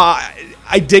one.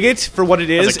 I dig it for what it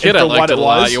is. As a kid, and I for liked what it a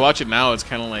lot. was. You watch it now, it's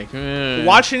kind of like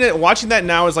Watching that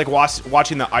now is like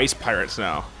watching the Ice Pirates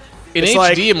now. In It's HD,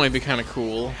 like- it might be kind of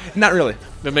cool. Not really.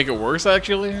 That'd make it worse,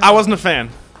 actually. I wasn't a fan.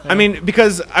 I mean,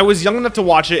 because I was young enough to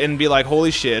watch it and be like,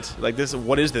 "Holy shit! Like this,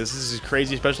 what is this? This is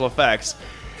crazy special effects."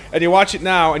 And you watch it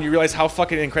now and you realize how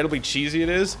fucking incredibly cheesy it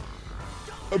is.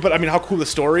 But I mean, how cool the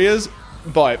story is.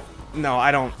 But no,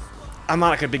 I don't. I'm not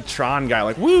like a big Tron guy.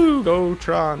 Like, woo, go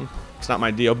Tron. It's not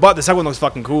my deal. But the second one looks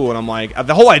fucking cool, and I'm like,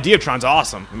 the whole idea of Tron's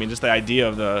awesome. I mean, just the idea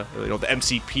of the the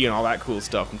MCP and all that cool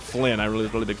stuff. And Flynn, I really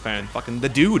big fan. Fucking the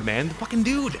dude, man, the fucking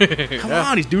dude. Come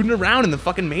on, he's duding around in the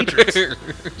fucking Matrix.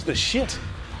 It's the shit.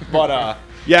 But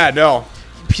yeah, no.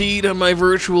 Peed on my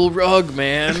virtual rug,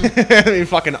 man. I mean,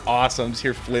 fucking awesome. Just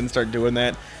hear Flynn start doing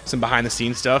that. Some behind the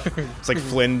scenes stuff. It's like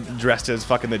Flynn dressed as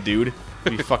fucking the dude.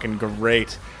 It'd be fucking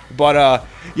great. But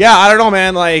yeah, I don't know,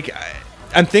 man. Like,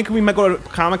 I'm thinking we might go to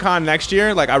Comic-Con next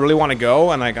year. Like, I really want to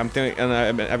go, and like I'm thinking,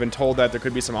 and I've been told that there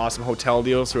could be some awesome hotel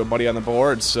deals through a buddy on the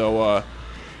board. So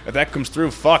if that comes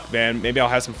through, fuck, man, maybe I'll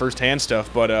have some first-hand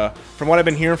stuff. But from what I've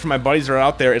been hearing from my buddies that are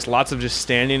out there, it's lots of just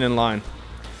standing in line.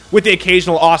 With the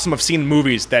occasional awesome of seeing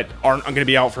movies that aren't going to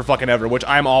be out for fucking ever, which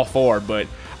I'm all for, but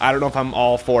I don't know if I'm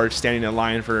all for standing in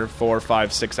line for 4,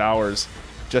 5, 6 hours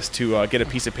just to get a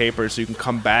piece of paper so you can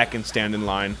come back and stand in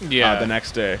line the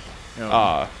next day.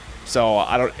 Yeah. So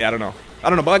I don't know.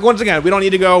 But like, once again, we don't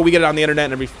need to go. We get it on the internet,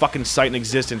 and every fucking site in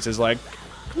existence is like,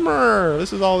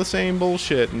 this is all the same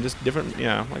bullshit and just different.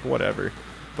 Yeah, like whatever.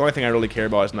 The only thing I really care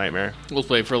about is Nightmare. We'll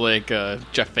play for like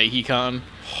Jeff Fahey Con,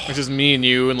 which is me and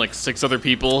you and like 6 other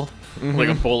people, like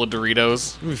a bowl of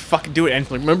Doritos. We fucking do it.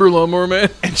 And Like, remember Lawnmower Man?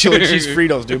 and chili cheese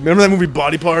Fritos, dude. Remember that movie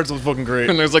Body Parts? It was fucking great.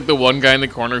 And there's like the one guy in the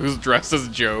corner who's dressed as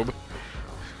Job.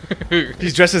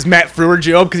 He's dressed as Matt Frewer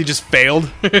Job because he just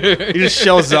failed. He just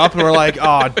shows up, and we're like,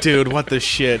 oh, dude, what the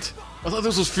shit. I thought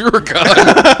this was Fuhricon.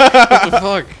 What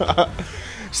the fuck?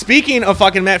 Speaking of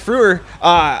fucking Matt Frewer,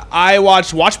 I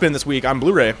watched Watchmen this week on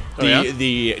Blu-ray.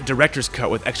 The director's cut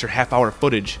with extra half-hour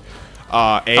footage.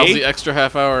 How's the extra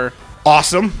half hour?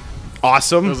 Awesome.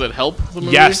 Does it help the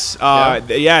movie? Yes.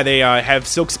 They have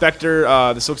Silk Spectre.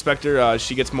 The Silk Spectre,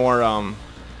 she gets more of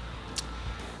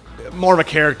a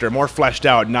character, more fleshed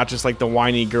out, not just like the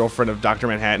whiny girlfriend of Dr.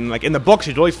 Manhattan. Like in the book,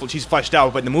 she's fleshed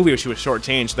out, but in the movie she was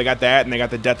shortchanged. So they got that, and they got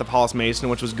the death of Hollis Mason,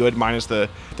 which was good, minus the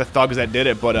thugs that did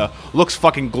it. But looks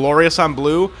fucking glorious on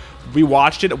Blue. We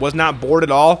watched it. It was not bored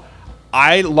at all.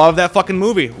 I love that fucking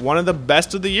movie. One of the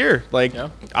best of the year. Like,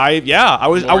 I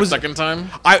was second time.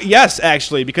 Yes,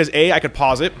 actually, because A, I could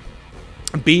pause it.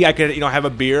 B, I could have a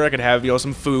beer. I could have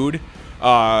some food.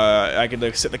 I could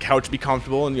like sit on the couch, be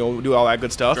comfortable, and do all that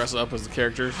good stuff. Dress up as the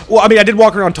characters. Well, I mean, I did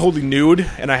walk around totally nude,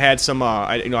 and I had some.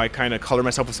 I kind of colored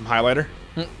myself with some highlighter,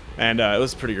 and it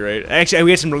was pretty great. Actually,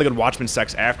 we had some really good Watchmen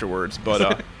sex afterwards,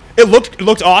 but it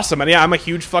looked awesome. And yeah, I'm a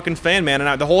huge fucking fan, man.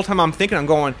 And the whole time I'm thinking, I'm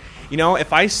going,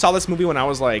 if I saw this movie when I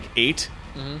was like 8,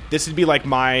 this would be like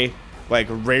my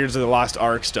Raiders of the Lost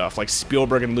Ark stuff, like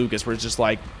Spielberg and Lucas, where it's just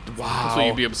like, wow. That's what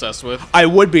you'd be obsessed with. I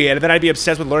would be, and then I'd be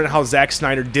obsessed with learning how Zack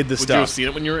Snyder did this Would stuff. you have seen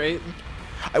it when you were 8?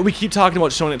 We keep talking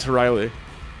about showing it to Riley.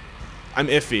 I'm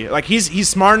iffy. Like he's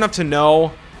smart enough to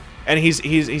know, and he's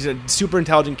a super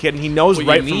intelligent kid, and he knows What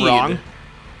right you from need wrong.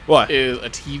 What is a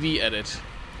TV edit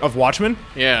of Watchmen?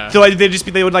 Yeah. So like,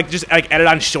 they would just edit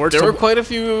on shorts. There were quite a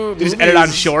few. They just edit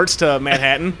on shorts to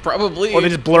Manhattan. Probably. Or they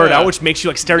just blur it out, which makes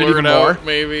you stare at it even more.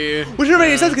 Maybe. Which never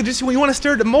makes sense because just when you want to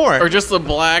stare at it more. Or just the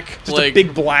black, just a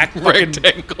big black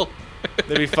rectangle.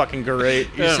 That'd be fucking great.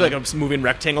 You just see like a moving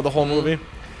rectangle the whole movie.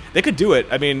 They could do it.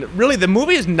 I mean, really, the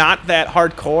movie is not that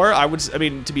hardcore. I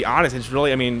mean, to be honest, it's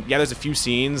really. I mean, yeah, there's a few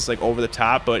scenes like over the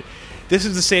top, but this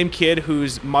is the same kid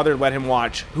whose mother let him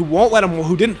watch, who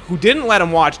didn't let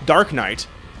him watch Dark Knight,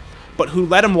 but who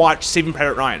let him watch Saving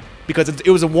Private Ryan because it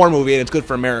was a war movie and it's good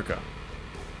for America.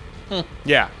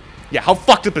 Yeah. How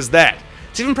fucked up is that?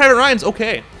 Saving Private Ryan's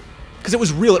okay because it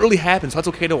was real. It really happened, so that's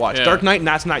okay to watch. Yeah. Dark Knight,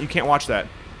 not. You can't watch that.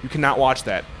 You cannot watch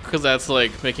that because that's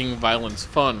like making violence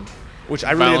fun. Which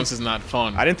I really violence is not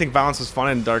fun. I didn't think violence was fun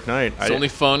in Dark Knight. It's only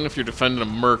fun if you're defending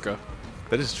America.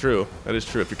 That is true.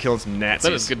 If you're killing some Nazis.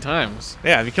 That is good times.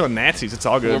 Yeah, if you're killing Nazis, it's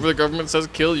all good. Whatever the government says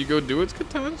kill, you go do it. It's good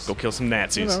times. Go kill some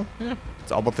Nazis. Yeah.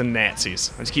 It's all about the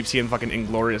Nazis. I just keep seeing fucking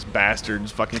Inglorious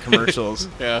Bastards fucking commercials.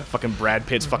 Yeah. Fucking Brad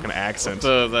Pitt's fucking accent.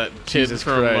 That kid Jesus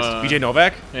from Christ. BJ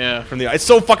Novak? Yeah. It's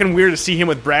so fucking weird to see him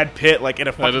with Brad Pitt like in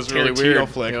a fucking really Tarantino weird.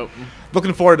 flick. Yep.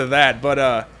 Looking forward to that.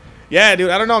 But yeah,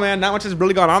 dude, I don't know, man. Not much has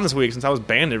really gone on this week since I was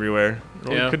banned everywhere.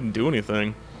 Really couldn't do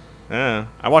anything. Yeah.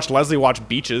 I watched Leslie watch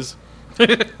Beaches.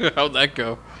 How'd that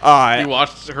go? You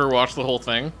watched her watch the whole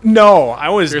thing? No, I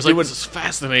was like, this is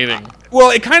fascinating.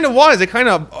 Well, it kind of was. It kind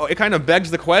of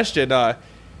begs the question.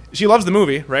 She loves the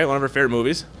movie, right? One of her favorite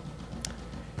movies.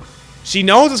 She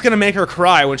knows it's gonna make her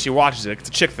cry when she watches it. It's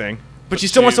a chick thing, but she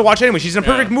still wants to watch it anyway. She's in a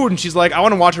perfect mood, and she's like, "I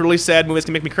want to watch a really sad movie that's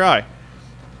gonna make me cry."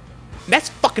 That's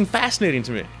fucking fascinating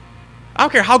to me. I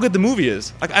don't care how good the movie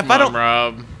is. Like, if I don't,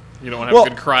 Rob, you don't want to have a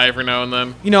good cry every now and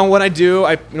then. You know what I do?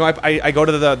 I go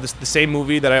to the same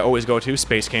movie that I always go to,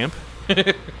 Space Camp.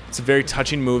 It's a very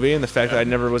touching movie, and the fact that I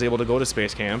never was able to go to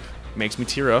Space Camp makes me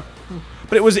tear up.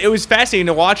 But it was fascinating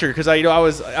to watch her because I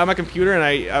was on my computer and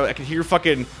I could hear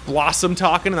fucking Blossom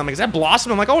talking, and I'm like, is that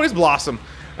Blossom? I'm like, oh, it is Blossom.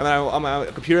 And then on my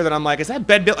computer, then I'm like, is that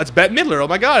Bette Midler? It's Bette Midler. Oh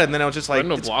my god! And then I was just like, I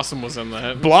didn't know Blossom was in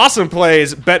that. Blossom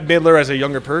plays Bette Midler as a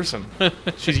younger person.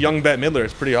 She's young Bette Midler.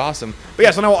 It's pretty awesome. But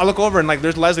yeah, so now I look over and like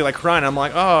there's Leslie like crying. I'm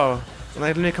like, oh, and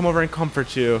let me come over and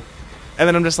comfort you. And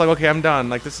then I'm just like, okay, I'm done.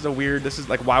 Like, this is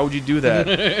like, why would you do that?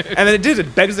 And then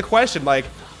it begs the question, like,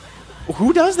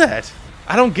 who does that?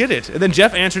 I don't get it. And then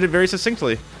Jeff answered it very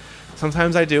succinctly.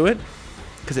 Sometimes I do it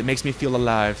because it makes me feel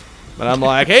alive. But I'm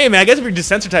like, hey, man, I guess if you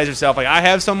desensitize yourself, like, I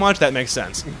have so much, that makes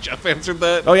sense. Jeff answered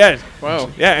that? Oh, yeah. Wow.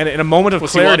 Yeah, and in a moment of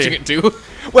clarity. Was he watching it, too?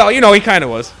 Well, he kind of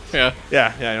was. Yeah.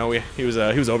 Yeah, you know, he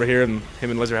was over here, and him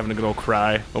and Liz are having a good old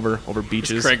cry over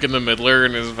beaches. Just cranking the Midler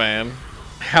in his van.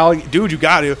 Hell, dude, you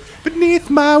got to. Beneath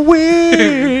my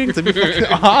wings. It'd be fucking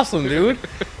awesome, dude.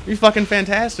 It'd be fucking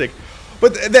fantastic.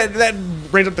 But that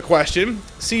brings up the question,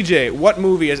 CJ, what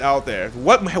movie is out there?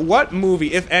 What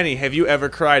movie, if any, have you ever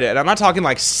cried at? And I'm not talking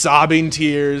like sobbing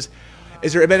tears.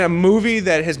 Is there been a movie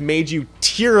that has made you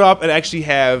tear up and actually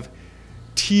have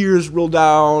tears roll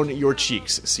down your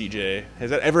cheeks, CJ? Has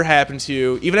that ever happened to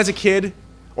you, even as a kid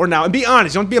or now? And be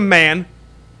honest. You don't have to be a man.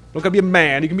 Don't gotta be a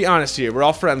man. You can be honest here. We're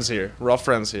all friends here. We're all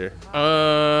friends, CJ.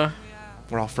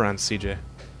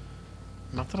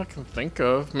 Not that I can think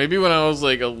of. Maybe when I was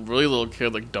like a really little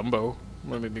kid, like Dumbo,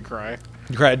 when made me cry.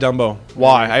 You cried at Dumbo.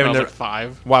 Why? I was like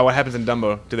 5. Why? What happens in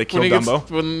Dumbo? Do they kill Dumbo?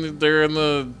 When they're in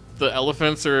the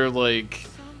elephants are like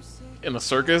in a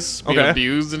circus being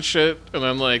abused and shit, and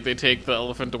then like they take the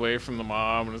elephant away from the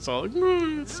mom, and it's all like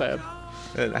it's sad.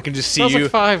 And I can just see you.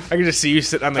 Like 5. I can just see you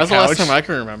sitting on the couch. That's the last time I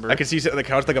can remember. I can see you sitting on the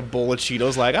couch like a bowl of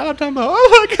Cheetos, like, oh, Dumbo,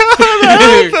 oh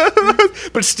my god,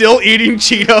 but still eating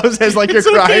Cheetos as like you're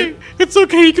crying. It's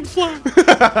okay, you can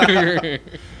fly.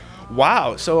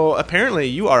 Wow. So apparently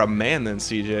you are a man then,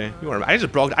 CJ. You are. I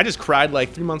just cried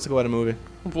like 3 months ago at a movie.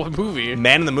 What movie?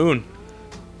 Man in the Moon.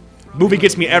 Movie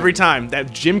gets me every time.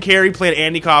 That Jim Carrey played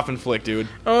Andy Kaufman flick, dude.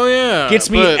 Oh yeah. Gets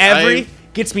me every time.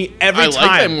 I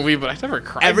like that movie, but I never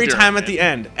cried. Every time at the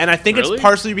end. And I think it's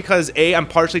partially because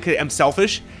I'm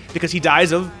selfish because he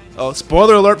dies of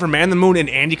spoiler alert for Man in the Moon and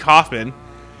Andy Kaufman.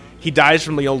 He dies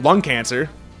from lung cancer.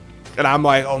 And I'm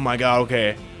like, oh my god,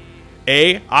 okay.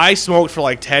 I smoked for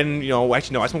like 10,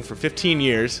 actually no, I smoked for 15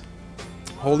 years.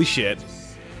 Holy shit.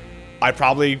 I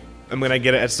probably am gonna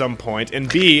get it at some point. And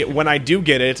B, when I do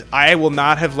get it, I will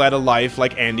not have led a life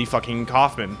like Andy fucking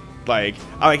Kaufman.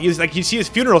 You see his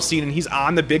funeral scene and he's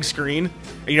on the big screen,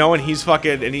 and he's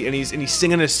fucking and he's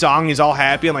singing his song. And he's all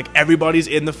happy and like everybody's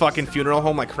in the fucking funeral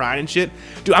home like crying and shit.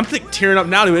 Dude, I'm tearing up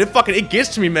now, dude. It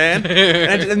gets to me, man.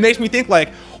 And it makes me think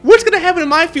like, what's gonna happen at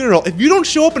my funeral if you don't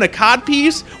show up in a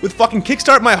codpiece with fucking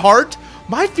Kickstart My Heart?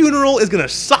 My funeral is gonna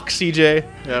suck, CJ.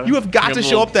 Yeah. You have got to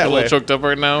show up that way. A little choked up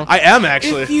right now. I am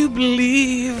actually. If you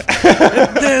believe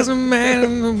that there's a man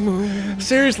in the moon.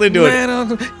 Seriously, do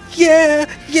it.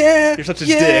 Yeah. You're such a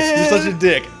dick. You're such a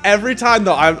dick. Every time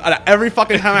though, every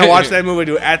fucking time I watch that movie,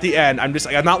 dude, at the end, I'm just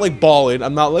like, I'm not like bawling.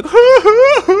 I'm not like,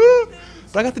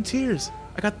 but I got the tears.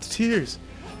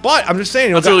 But I'm just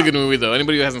saying, that's a really good movie, though.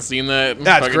 Anybody who hasn't seen that,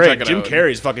 that's great. Jim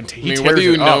Carrey's fucking. Whether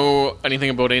you know anything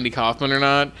about Andy Kaufman or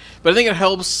not, but I think it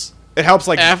helps. It helps,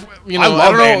 like I don't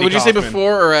know. Andy would you say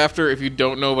before or after, if you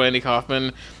don't know about Andy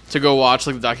Kaufman, to go watch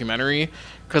like the documentary?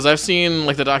 Because I've seen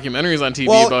like the documentaries on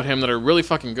TV about him that are really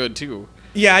fucking good too.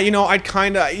 Yeah, I'd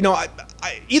kind of,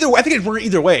 either way. I think it works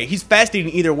either way. He's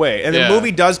fascinating either way, and the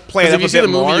movie does play it up a bit more. If you see the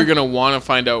movie, you're gonna want to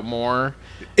find out more.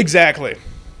 Exactly.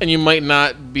 And you might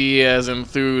not be as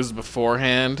enthused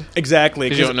beforehand. Exactly.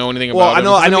 Because you don't know anything about him.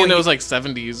 I know it was like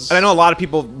 70s. And I know a lot of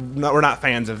people were not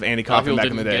fans of Andy Kaufman back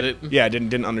in the day. Get it. Yeah,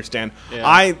 didn't understand.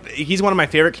 Yeah. He's one of my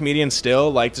favorite comedians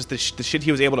still. Like, just the shit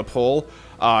he was able to pull.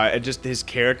 And just his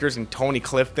characters and Tony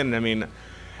Clifton. I mean,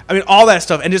 all that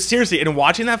stuff. And just seriously, and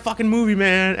watching that fucking movie,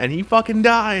 man, and he fucking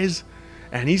dies.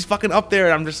 And he's fucking up there,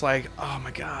 and I'm just like, oh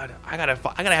my god, I gotta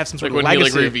have some sort of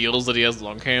legacy. When he reveals that he has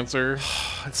lung cancer.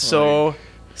 It's so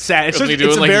sad. It's Was he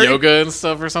doing like yoga and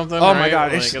stuff or something? Oh right? my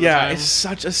god, Like, it's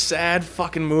such a sad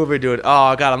fucking movie, dude.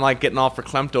 Oh god, I'm like getting all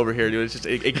verklempt over here, dude. It's just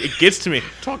it gets to me.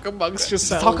 Talk amongst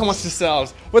yourselves. Talk amongst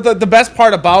yourselves. But the best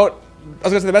part about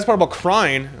the best part about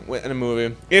crying in a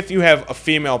movie, if you have a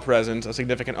female present, a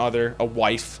significant other, a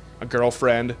wife, a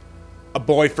girlfriend, a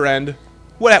boyfriend,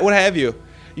 what have you.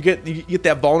 You get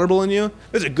that vulnerable in you.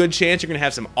 There's a good chance you're gonna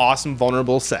have some awesome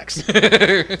vulnerable sex.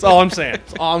 That's all I'm saying.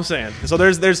 That's all I'm saying. So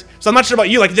so I'm not sure about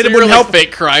you. Like, So you're like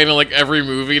fake crying in like every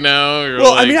movie now. You're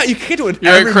well, like, I mean, you can't do it.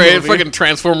 You're every like movie. fucking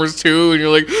Transformers 2, and you're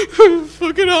like,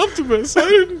 fucking Optimus. I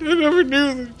never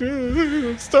knew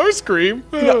that. Starscream.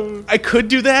 You know, I could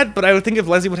do that, but I would think if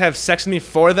Leslie would have sex with me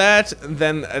for that,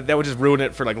 then that would just ruin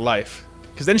it for like life.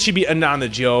 Because then she'd be in on the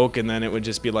joke, and then it would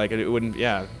just be like it wouldn't.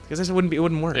 Yeah, because it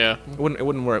wouldn't work. Yeah, it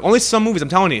wouldn't work. Only some movies. I'm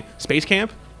telling you, Space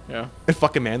Camp. Yeah. And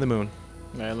fucking Man in the Moon.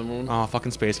 Man in the Moon. Oh,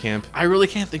 fucking Space Camp. I really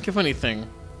can't think of anything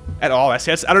at all. I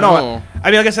don't know.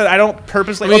 I mean, like I said, I don't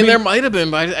purposely. I mean, there might have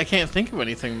been, but I can't think of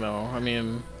anything though. I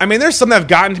mean, there's some that have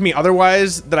gotten to me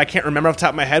otherwise that I can't remember off the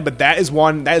top of my head. But that is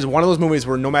one of those movies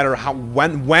where no matter how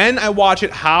when I watch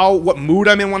it, what mood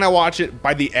I'm in when I watch it,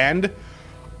 by the end,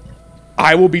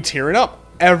 I will be tearing up.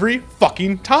 Every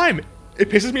fucking time.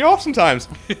 It pisses me off sometimes.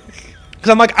 Because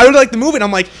I'm like, I really like the movie, and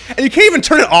I'm like, and you can't even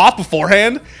turn it off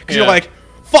beforehand. Because you're like,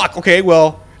 fuck, okay,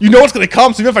 well, you know what's going to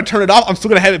come, so even if I turn it off, I'm still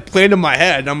going to have it playing in my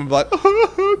head. And I'm like,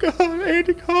 oh, God,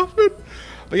 Andy Kaufman.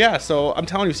 But yeah, so I'm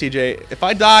telling you, CJ, if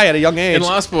I die at a young age... In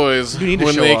Lost Boys, you need to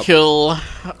when show they up. kill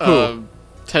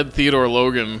Ted Theodore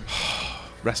Logan...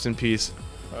 Rest in peace.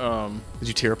 Did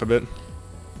you tear up a bit?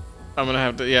 I'm going to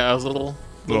have to... Yeah, I was a little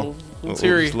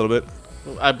teary. Just a little bit.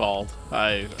 I bawled.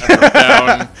 I broke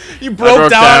down. You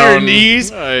broke down on your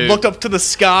knees, looked up to the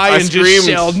sky, and just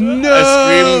yelled,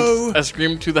 no! I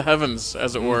screamed to the heavens,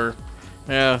 as it were.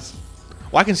 Yeah.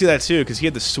 Well, I can see that, too, because he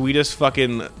had the sweetest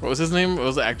fucking... What was his name? What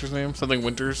was the actor's name? Something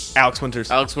Winters? Alex Winters.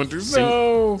 Alex Winters?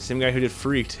 No! Same guy who did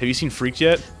Freaked. Have you seen Freaked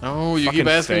yet? No, you keep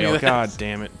asking me that. God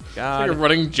damn it. God. It's like a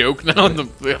running joke now.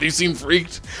 Have you seen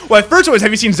Freaked? Well, at first it was,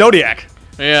 have you seen Zodiac?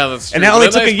 Yeah, that's true. And that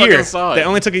only took a year. That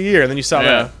only took a year, and then you saw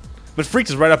that. But Freaked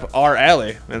is right up our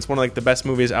alley, and it's one of like the best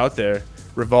movies out there,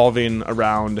 revolving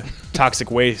around toxic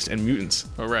waste and mutants.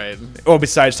 Oh, right. Oh,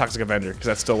 besides Toxic Avenger, because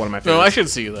that's still one of my favorites. No, I should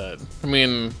see that. I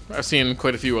mean, I've seen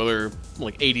quite a few other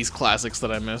like 80s classics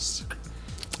that I missed.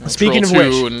 Speaking of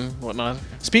which, and whatnot.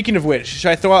 Speaking of which,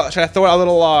 should I throw out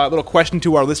a little question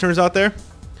to our listeners out there?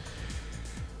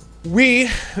 We,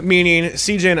 meaning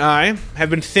CJ and I, have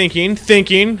been thinking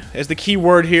is the key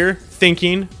word here,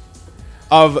 thinking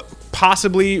of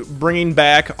possibly bringing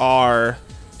back our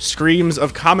Screams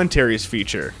of Commentaries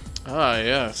feature. Ah,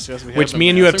 yes, we have. Which me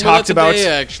and you have talked about.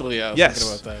 Actually, yeah,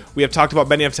 yes, about that. We have talked about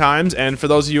many of times, and for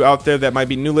those of you out there that might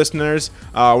be new listeners,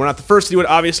 we're not the first to do it,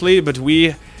 obviously, but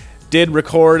we did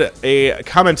record a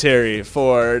commentary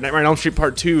for Nightmare on Elm Street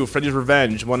Part 2, Freddy's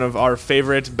Revenge, one of our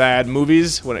favorite bad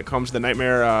movies when it comes to the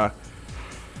Nightmare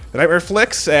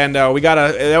flicks, and that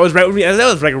was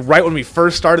right when we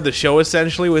first started the show,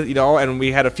 essentially, with and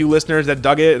we had a few listeners that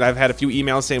dug it, and I've had a few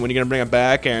emails saying, when are you gonna bring it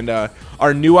back? And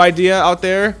our new idea out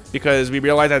there, because we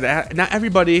realized that not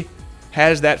everybody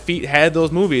had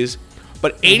those movies,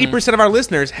 but 80% of our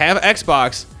listeners have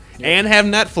Xbox and have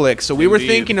Netflix, so we were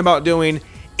thinking about doing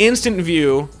instant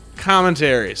view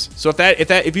commentaries. So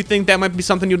if you think that might be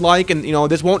something you'd like, and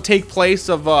this won't take place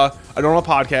of a normal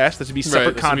podcast, this would be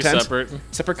separate content.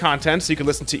 Separate content, so you can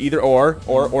listen to either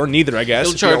or neither, I guess.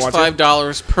 It'll charge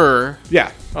 $5 per.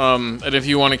 Yeah. And if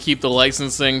you want to keep the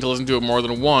licensing to listen to it more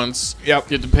than once, you have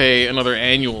to pay another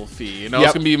annual fee. Now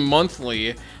it's gonna be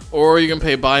monthly, or you can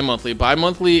pay bi-monthly.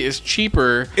 Bi-monthly is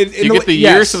cheaper. You get the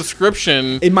year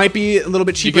subscription. It might be a little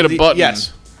bit cheaper. You get a button.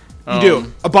 Yes. You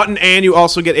do. A button, and you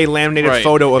also get a laminated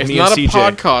photo of me and CJ. It's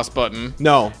not a podcast button.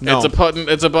 No.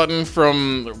 It's a button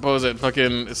from, what was it,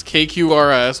 it's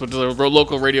KQRS, which is a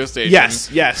local radio station. Yes.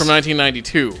 From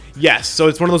 1992. Yes, so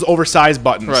it's one of those oversized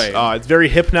buttons. Right. It's very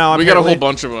hip now, We got a whole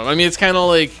bunch of them. I mean, it's kind of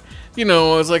like,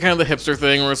 it's like kind of the hipster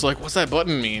thing where it's like, what's that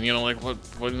button mean?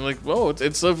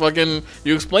 It's a fucking,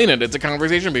 you explain it. It's a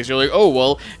conversation piece. You're like, oh,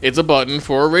 well, it's a button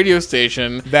for a radio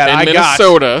station in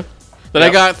Minnesota. I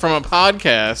got from a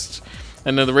podcast,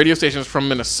 and then the radio station is from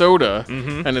Minnesota,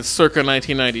 and it's circa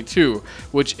 1992,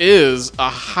 which is a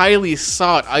highly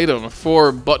sought item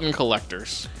for button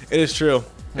collectors. It is true.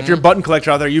 If you're a button collector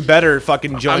out there, you better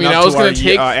fucking join up to our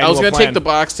annual plan. I was going to take the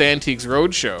box to Antiques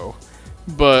Roadshow,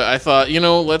 but I thought,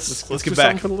 let's get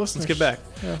back. For the listeners. Let's get back.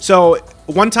 Yeah. So,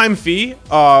 one-time fee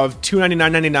of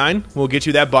 $299.99 will get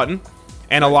you that button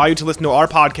and allow you to listen to our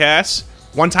podcasts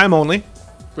one time only.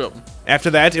 Yep.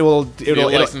 After that, it'll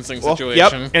licensing situation.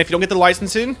 Yep. And if you don't get the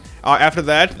licensing, after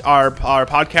that, our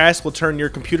podcast will turn your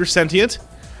computer sentient,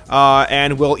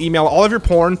 and we'll email all of your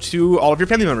porn to all of your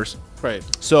family members. Right.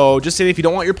 So just say if you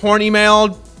don't want your porn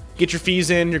emailed, get your fees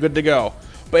in, you're good to go.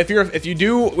 But if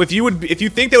you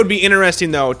think that would be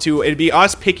interesting though, it'd be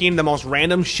us picking the most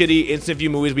random shitty instant view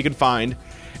movies we could find,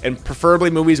 and preferably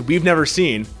movies we've never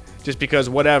seen, just because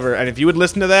whatever. And if you would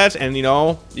listen to that and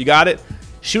you got it,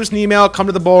 shoot us an email, come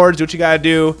to the boards, do what you gotta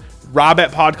do.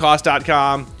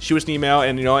 Rob@podcast.com. Shoot us an email,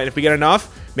 and and if we get enough,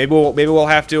 maybe we'll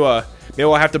have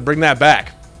to bring that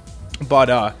back.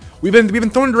 But we've been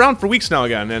throwing it around for weeks now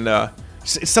again, and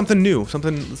it's something new,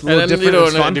 something a little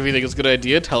different. And if you think it's a good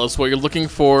idea, tell us what you're looking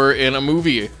for in a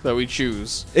movie that we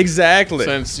choose. Exactly.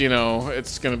 Since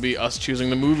it's going to be us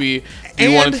choosing the movie. Do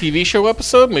you want a TV show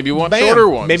episode? Maybe you want shorter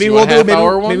ones. Maybe you we'll want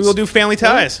half-hour maybe we'll do Family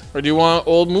Ties. Or do you want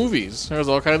old movies? There's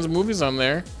all kinds of movies on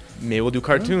there. Maybe we'll do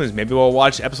cartoons. Maybe we'll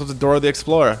watch episodes of Dora the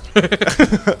Explorer.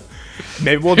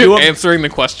 Maybe we'll do answering the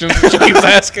questions that she keeps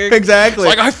asking. Exactly.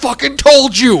 It's like, I fucking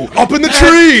told you! Up in the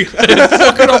tree!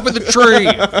 Fucking up in the tree!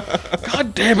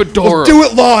 God damn it, Dora. We'll do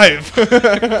it live!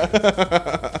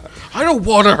 I don't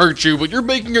want to hurt you, but you're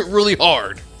making it really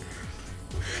hard.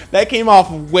 That came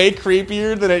off way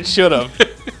creepier than it should have.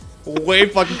 Way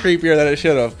fucking creepier than it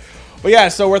should have. But yeah,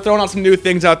 so we're throwing out some new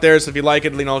things out there, so if you like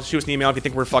it, shoot us an email. If you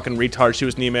think we're fucking retards, shoot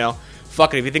us an email.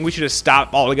 Fuck it, if you think we should just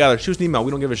stop altogether, shoot us an email.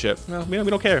 We don't give a shit. No, we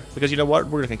don't care. Because you know what?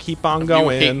 We're going to keep on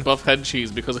going. You hate Buff Head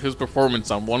Cheese because of his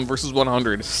performance on 1 vs.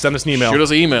 100. Send us an email. Shoot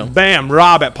us an email. Bam,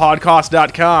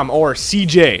 Rob@podcast.com or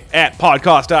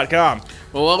CJ@podcast.com.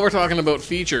 Well, while we're talking about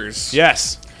features,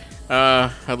 yes,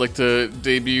 I'd like to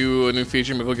debut a new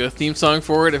feature. Maybe we'll get a theme song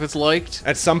for it if it's liked.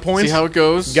 At some point. See how it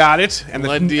goes. Got it. And the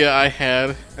idea I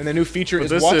had. And the new feature is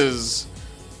this what? This is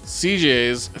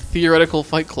CJ's Theoretical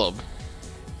Fight Club.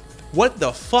 What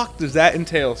the fuck does that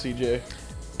entail, CJ?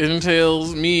 It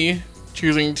entails me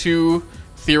choosing 2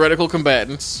 theoretical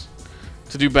combatants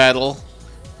to do battle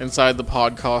inside the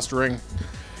podcast ring.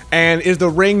 And is the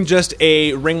ring just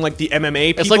a ring like the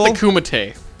MMA people? It's like the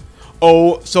Kumite.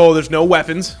 Oh, so there's no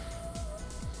weapons?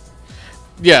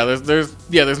 Yeah,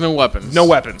 there's no weapons. No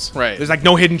weapons. Right. There's like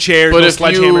no hidden chairs, but no if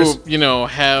sledgehammers. you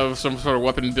have some sort of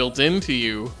weapon built into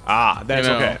you. That's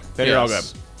okay. Then you're all good.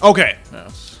 Yes. Okay.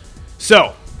 Yes.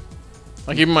 So,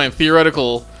 like, keep in mind,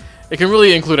 theoretical, it can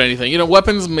really include anything.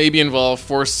 Weapons may be involved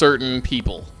for certain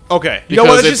people. okay.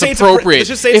 Because it's appropriate. Let's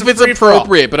just say if it's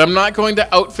appropriate, but I'm not going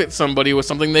to outfit somebody with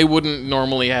something they wouldn't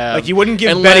normally have. Like, you wouldn't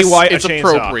give unless Betty White a it's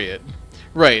chainsaw. appropriate.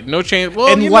 Right. No chain.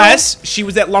 Well, Unless she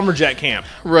was at lumberjack camp.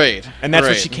 Right. And that's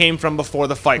where right. she came from before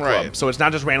the Fight Club. Right. So it's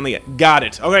not just randomly. Got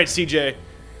it. All right, CJ.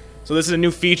 So this is a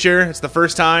new feature. It's the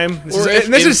first time. This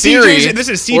is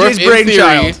CJ's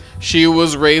brainchild. She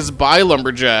was raised by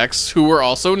lumberjacks who were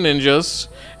also ninjas,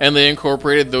 and they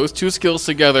incorporated those 2 skills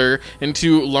together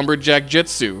into lumberjack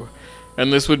jitsu.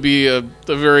 And this would be a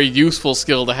very useful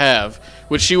skill to have,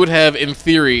 which she would have in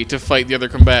theory to fight the other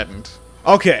combatant.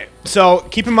 Okay, so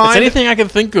keep in mind. It's anything I can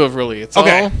think of, really. It's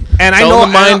okay, all, and it's I know all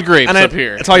the mind grapes up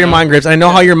here. It's all your mind grapes. I know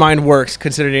how your mind works,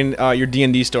 considering your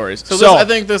D&D stories. So I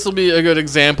think this will be a good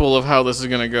example of how this is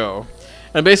going to go.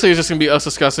 And basically, it's just going to be us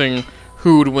discussing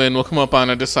who would win. We'll come up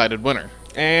on a decided winner.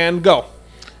 And go.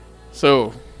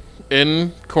 So,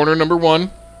 in corner number 1,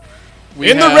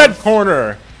 the red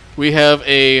corner, we have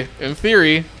in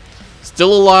theory,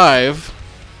 still alive,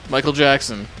 Michael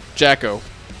Jackson, Jacko,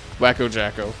 Wacko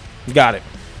Jacko. Got it.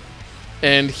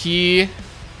 And he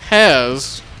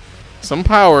has some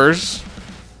powers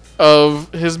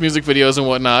of his music videos and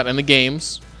whatnot and the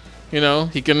games.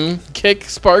 He can kick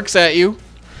sparks at you.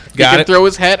 He can throw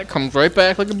his hat, it comes right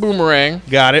back like a boomerang.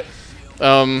 Got it.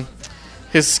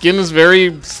 His skin is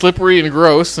very slippery and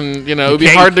gross, and it would be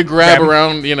hard to grab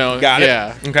around. Got it.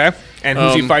 Yeah. Okay. And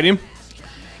who's he fighting?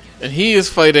 And he is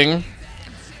fighting.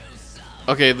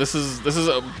 Okay, this is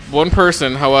one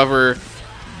person. However,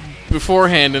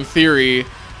 beforehand, in theory,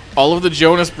 all of the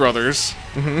Jonas Brothers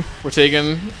were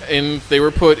taken and they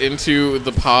were put into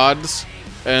the pods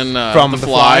and from the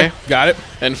Fly. Got it.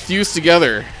 And fused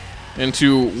together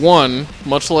into one,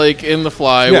 much like in the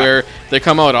Fly, where they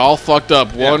come out all fucked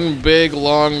up. Yeah. One big,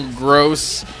 long,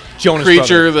 gross Jonas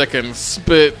creature brother that can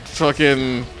spit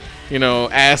fucking,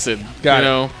 acid. Got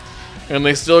it. And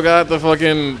they still got the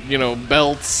fucking,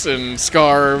 belts and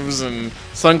scarves and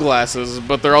sunglasses,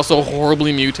 but they're also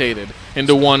horribly mutated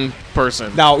into one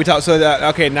person. Now, now, here's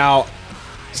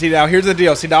the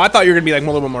deal. Now I thought you were going to be like a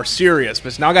little bit more serious,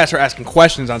 but now I got to start asking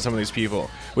questions on some of these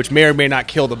people, which may or may not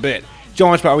kill the bit.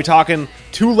 Jonas, are we talking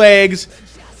 2 legs,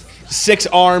 6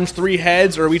 arms, 3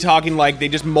 heads, or are we talking like they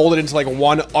just molded into like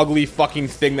one ugly fucking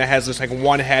thing that has just like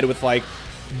one head with like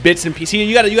bits and pieces?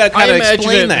 You gotta kind of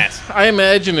explain that. I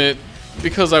imagine it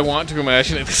because I want to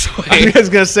imagine it this way. I was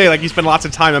gonna say, like, you spend lots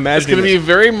of time It's imagining going to be this.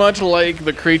 very much like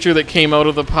the creature that came out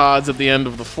of the pods at the end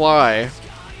of The Fly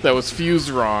that was fused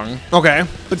wrong. Okay,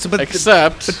 but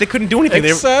Except, they couldn't do anything.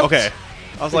 Except- Okay,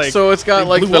 I was like, so it's got they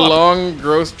like blew the up. long,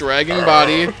 gross dragon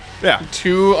body, Yeah.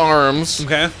 2 arms.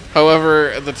 Okay. However,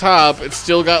 at the top, it's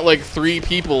still got like 3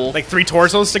 people, Like 3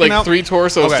 torsos sticking like out. 3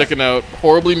 torsos Okay. sticking out,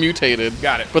 horribly mutated.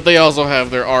 Got it. But they also have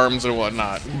their arms and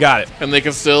whatnot, Got it. and they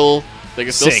can still sing. They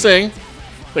can And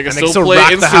they can still still play rock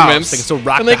the instruments. house. They can still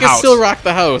rock and the they can house. still rock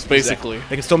the house, basically.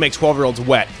 They can still make 12-year-olds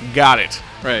wet. Got it.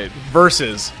 Right.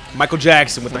 Versus Michael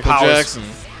Jackson with Michael the powers. Jackson.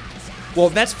 Well,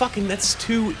 that's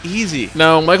too easy.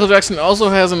 Now, Michael Jackson also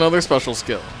has another special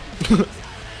skill.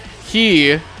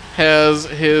 He has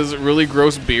his really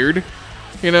gross beard,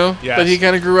 you know, Yes. that he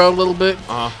kind of grew out a little bit.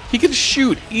 Uh-huh. He can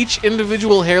shoot each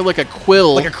individual hair like a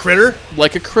quill, Like a critter.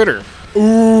 like a critter.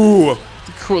 Ooh.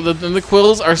 And the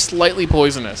quills are slightly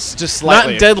poisonous, Just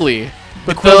slightly. not deadly.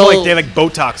 But Quills, they'll- like they have like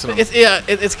Botox in them.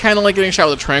 it's kind of like getting shot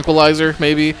with a tranquilizer.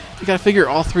 Maybe you gotta figure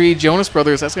all 3 Jonas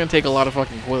Brothers. That's gonna take a lot of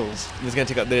fucking quills, It's gonna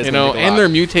take a, you know. And they're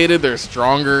mutated. They're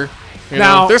stronger. You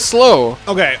Now- know, they're slow.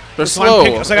 okay. They're so I'm slow.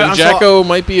 pick- so I got- And I'm Jacko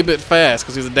might be a bit fast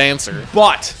because he's a dancer.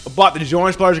 But the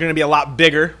Jonas Brothers are going to be a lot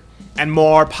bigger and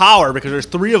more power because there's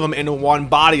 3 of them in one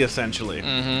body essentially.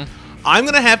 Mm-hmm. I'm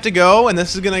gonna have to go, and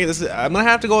I'm gonna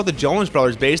have to go with the Jonas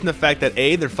Brothers based on the fact that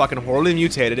A, they're fucking horribly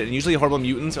mutated, and usually horrible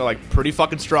mutants are like pretty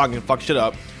fucking strong and fuck shit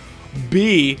up.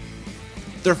 B,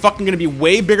 they're fucking gonna be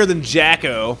way bigger than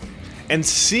Jacko. And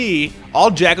C,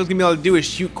 all Jacko's gonna be able to do is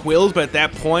shoot quills, but at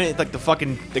that point, it's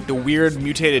like the weird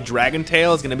mutated dragon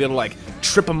tail is gonna be able to like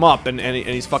trip him up, and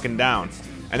he's fucking down.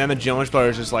 And then the Jonas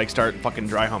Brothers just like start fucking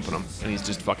dry humping him, and he's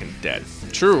just fucking dead.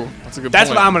 True. That's a good That's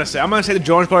point. what I'm gonna say. I'm gonna say the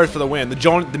Jonas Brothers for the win.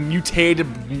 The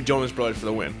mutated Jonas Brothers for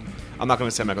the win. I'm not gonna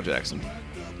say Michael Jackson.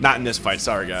 Not in this fight.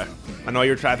 Sorry, guy. I know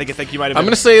you're trying. I think you might have. I'm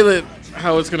going to say that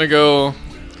how it's going to go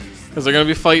is they're going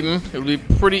to be fighting. It'll be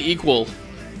pretty equal.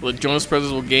 The Jonas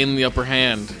Brothers will gain the upper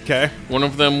hand. Okay. One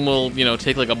of them will, you know,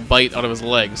 take like a bite out of his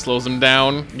leg, slows him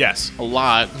down Yes. a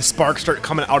lot. The sparks start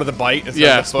coming out of the bite. instead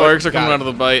Yeah, of the foot. sparks are Got coming it. out of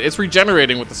the bite. It's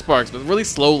regenerating with the sparks, but really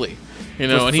slowly. You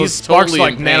know, So- and so he's sparks totally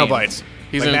like in pain. nanobites.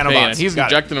 He's Like in pain. nanobots. And he's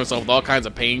Got it. injecting himself with all kinds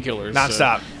of painkillers.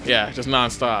 Nonstop. Yeah, just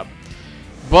nonstop.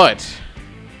 But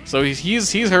so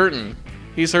he's hurting.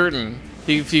 He's hurting.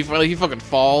 He fucking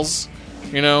falls.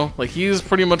 You know, like he's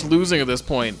pretty much losing at this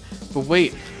point. But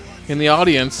wait, in the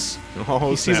audience,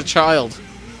 Oh, he sees a snap. child.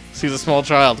 Sees a small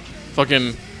child.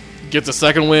 Fucking gets a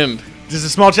second wind. Is a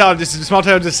small child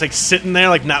just like sitting there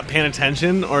like not paying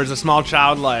attention, or is a small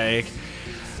child like,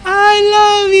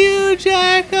 I love you,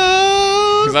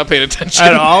 Jacko? He's not paying attention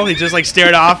At all. He just like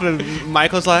stared off, and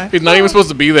Michael's like, He's not even supposed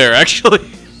to be there, actually.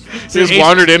 He just age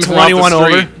wandered in from off the 21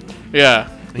 street. over? Yeah.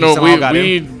 He No, somehow got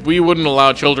we wouldn't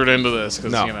allow children into this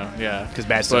because No. you know, yeah, 'Cause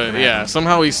bad stuff But can yeah, happen.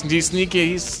 somehow he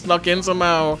snuck in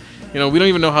somehow. You know, we don't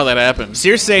even know how that happened. So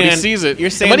you're saying- But he sees it. you're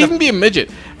saying it might the- even be a midget,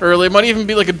 or it might even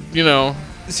be like a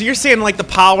So you're saying like the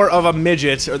power of a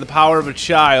midget or the power of a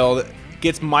child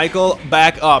gets Michael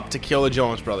back up to kill the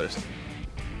Jonas Brothers?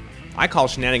 I call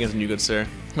shenanigans, and you good sir.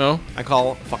 no, I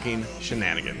call fucking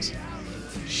shenanigans.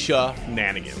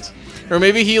 Shenanigans. or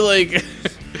maybe he like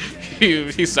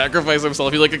he sacrificed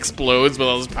himself. He like explodes with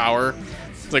all his power.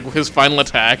 It's like his final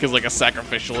attack is like a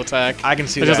sacrificial attack. I can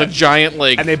see it's that. just a giant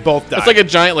like, And they both die. It's like a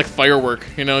giant like firework,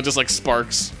 you know, just like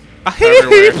sparks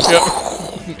everywhere.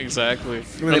 Yep. Exactly.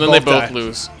 And then they both die.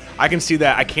 lose. I can see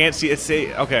that. I can't see it.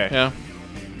 Say okay. Yeah.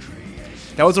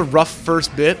 That was a rough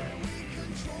first bit,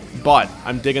 but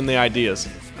I'm digging the ideas.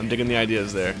 I'm digging the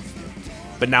ideas there.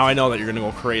 But now I know that you're gonna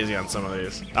go crazy on some of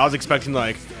these. I was expecting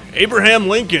like Abraham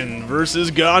Lincoln versus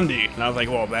Gandhi, and I was like,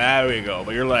 well, there we go.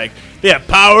 But you're like, they have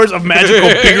powers of magical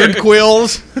beard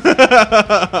quills.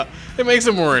 It makes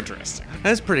it more interesting.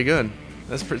 That's pretty good.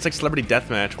 It's like celebrity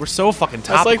deathmatch. We're so fucking That's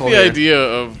topical like the here. idea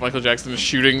of Michael Jackson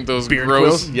shooting those Beard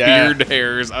gross quills? Yeah. beard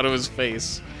hairs out of his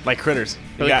face. Like critters.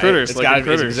 You Like got- critters, It's like gotta in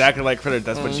be it's Critters. exactly like critters.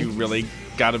 That's what you really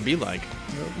gotta be like.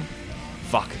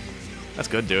 Fuck. That's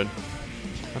good, dude.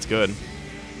 That's good.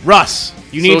 Russ,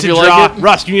 you So need if to you draw. like it-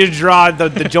 Russ, you need to draw the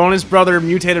Jonas Brother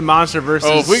mutated monster versus.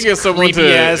 Oh, if we get someone to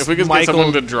creepy-ass if we could get Michael.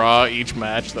 someone to draw each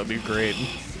match, that'd be great.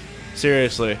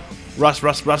 Seriously, Russ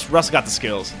got the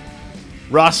skills.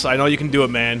 Russ, I know you can do it,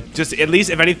 man. Just at least,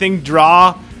 if anything,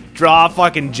 draw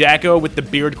fucking Jacko with the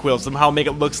beard quill. Somehow make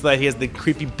it look like he has the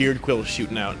creepy beard quill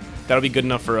shooting out. That'll be good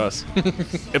enough for us.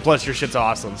 And plus, your shit's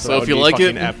awesome. So, So that if would you be like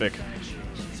fucking it- epic.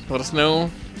 Let us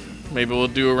know. Maybe we'll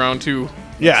do a round 2.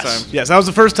 Yes, time. yes, that was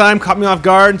the first time. Caught me off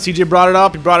guard. CJ brought it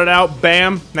up. He brought it out.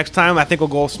 Bam. Next time, I think we'll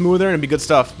go smoother and be good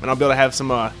stuff. And I'll be able to have some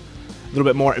a little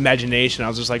bit more imagination. I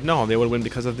was just like, no, they would win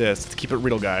because of this. Let's keep it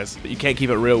real, guys. But you can't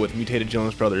keep it real with mutated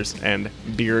Jonas Brothers and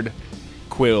Beard,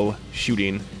 Quill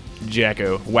shooting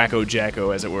Jacko, Wacko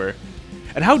Jacko, as it were.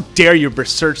 And how dare you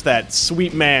research that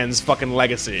sweet man's fucking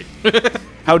legacy?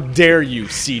 How dare you,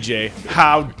 CJ?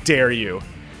 How dare you?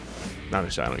 Not a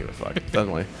shot. I don't give a fuck.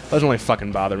 Doesn't really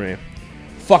fucking bother me.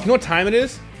 Fuck, you know what time it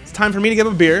is? It's time for me to give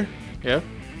a beer. Yeah.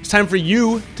 It's time for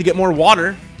you to get more water.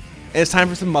 And it's time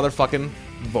for some motherfucking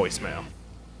voicemail.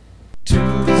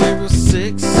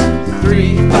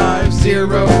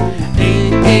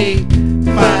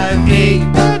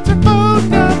 206-350-8858. That's our phone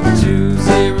number.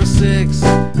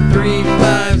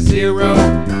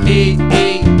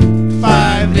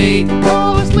 206-350-8858.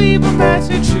 Call us, leave a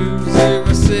message.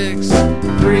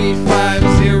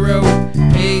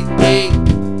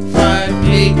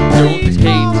 206-350-8858. Don't hate.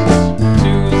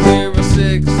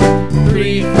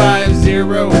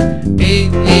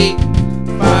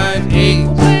 206-350-8858.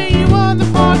 We'll play you on the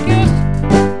podcast.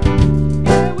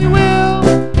 Yeah, we will.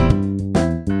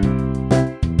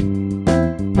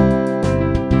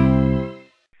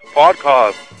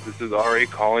 Podcast. This is RA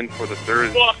calling for the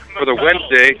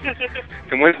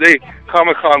Wednesday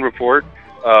Comic-Con report.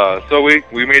 So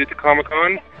we made it to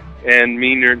Comic-Con, and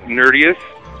me, Nerdius,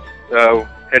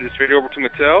 headed straight over to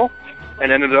Mattel,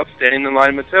 and ended up standing in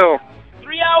line at Mattel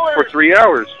 3 hours. for 3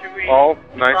 hours, all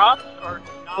night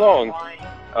long.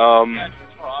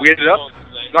 We ended up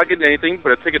not getting anything,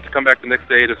 but a ticket to come back the next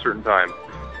day at a certain time.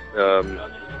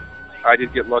 I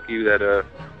did get lucky that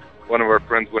one of our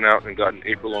friends went out and got an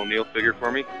April O'Neil figure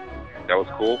for me. That was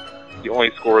cool. The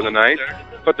only score of the night.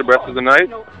 But the rest of the night,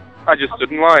 I just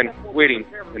stood in line, waiting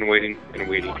and waiting and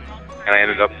waiting. And I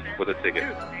ended up with a ticket.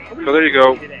 So there you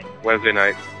go. Wednesday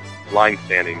night, line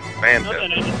standing.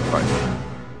 Fantastic. Bye.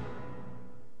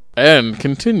 And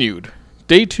continued.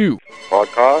 Day 2.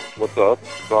 Podcast, what's up?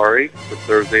 Sorry for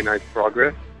Thursday night's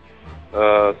progress.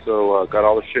 So got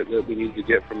all the shit that we need to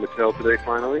get from Mattel today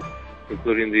finally,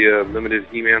 including the limited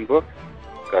He-Man book.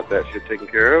 Got that shit taken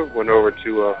care of. Went over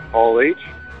to Hall H,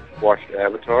 watched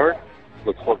Avatar.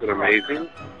 Looks fucking amazing.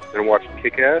 Then watched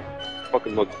Kick-Ass.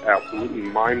 Fucking looks absolutely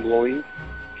mind-blowing.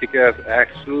 Kick-Ass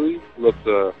actually looks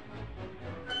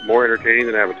more entertaining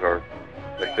than Avatar.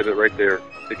 I said it right there.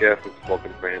 Kick-Ass looks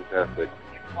fucking fantastic.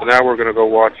 So now we're going to go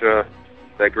watch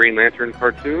that Green Lantern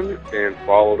cartoon and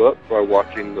followed up by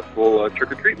watching the full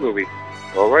Trick or Treat movie.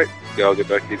 Alright, I'll get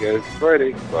back to you guys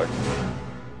Friday. Bye.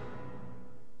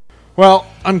 Well,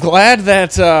 I'm glad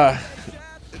that,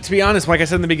 to be honest, like I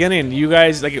said in the beginning, you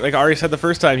guys, like Ari said the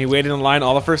first time, he waited in line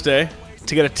all the first day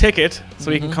to get a ticket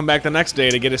so he can come back the next day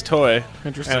to get his toy.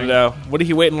 Interesting. And what did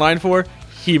he wait in line for?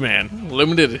 He-Man.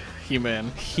 Limited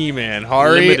He-Man. He-Man.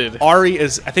 Ari Limited.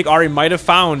 I think Ari might have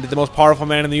found the most powerful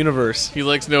man in the universe. He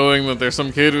likes knowing that there's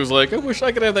some kid who's like, I wish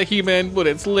I could have that He-Man, but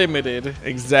it's limited.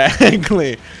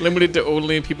 Exactly. Limited to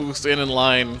only people who stand in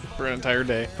line for an entire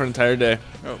day. For an entire day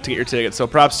to get your ticket. So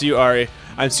props to you, Ari.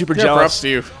 I'm super Yeah, jealous. props to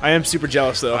you. I am super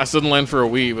jealous, though. I stood in line for a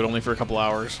Wii, but only for a couple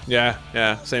hours. Yeah,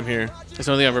 same here. It's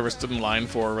the only thing I've ever stood in line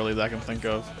for, really, that I can think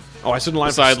of. Oh, I stood in line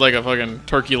Besides, like, a fucking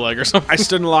turkey leg or something. I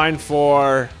stood in line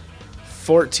for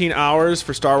 14 hours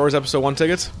for Star Wars Episode 1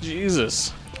 tickets.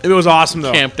 Jesus. It was awesome,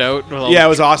 though. Camped out. With all Yeah, it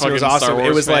was awesome. It was fucking Star awesome. It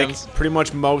Wars was fans. like pretty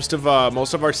much most of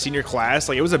our senior class.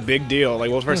 Like, it was a big deal. Like,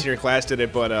 most of our senior class did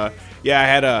it. But yeah, I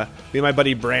had me and my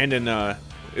buddy Brandon.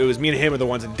 It was me and him are the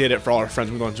ones that did it for all our friends.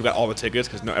 We were the ones who got all the tickets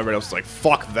because everybody else was like,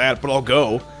 "Fuck that," but I'll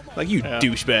go. Like, you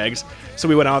douchebags. So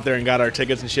we went out there and got our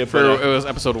tickets and shit. For, it was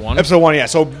episode 1. Episode 1, yeah.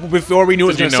 So before we knew it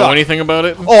was Did you going to know suck. anything about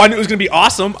it? Oh, I knew it was going to be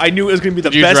awesome. I knew it was going to be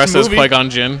the Did you best dress movie. as Qui-Gon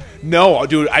Jinn? No,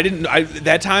 dude, I didn't.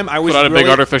 That time I was Put out a really,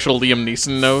 big artificial Liam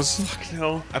Neeson nose?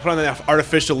 No, I put on the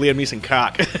artificial Liam Neeson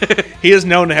cock. He is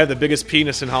known to have the biggest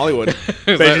penis in Hollywood. Bet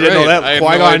you that didn't know right? that. I had no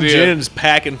Qui-Gon idea. Jinn's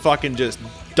packing fucking just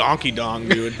donkey dong,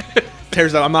 dude.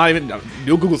 Tears out. I'm not even.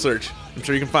 Do a Google search. I'm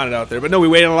sure you can find it out there. But no, we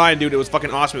waited in line, dude. It was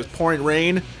fucking awesome. It was pouring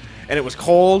rain, and it was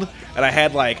cold, and I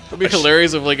had like. It'd be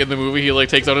hilarious if, like, in the movie, he, like,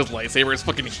 takes out his lightsaber. It's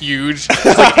fucking huge. It's,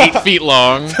 like, 8 feet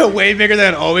long. way bigger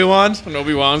than Obi-Wan's. And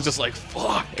Obi-Wan's just like,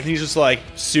 fuck. And he's just like,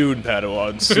 soon,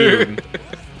 Padawan, soon.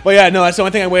 But yeah, no, that's the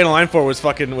only thing I waited in line for was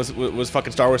fucking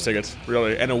Star Wars tickets,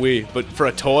 really, and a Wii. But for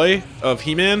a toy of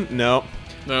He-Man, no.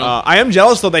 No. I am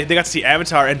jealous though they got to see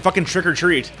Avatar and fucking Trick or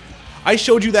Treat. I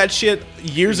showed you that shit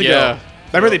years ago. Yeah.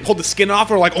 Remember they pulled the skin off?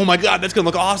 We're like, oh my god, that's gonna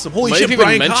look awesome. Holy Might shit, have even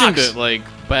Brian mentioned Cox. it like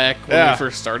back when Yeah. we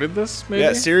first started this. Maybe.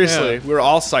 Yeah, seriously, Yeah. we were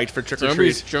all psyched for Trick So or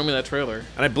somebody Treat. showed me that trailer.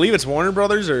 And I believe it's Warner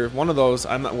Brothers or one of those.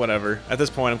 I'm not. Whatever. At this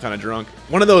point, I'm kind of drunk.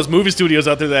 One of those movie studios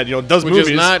out there that does Which movies.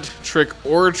 is not Trick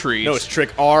or Treat. No, it's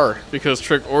Trick R. Because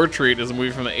Trick or Treat is a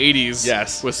movie from the 80s.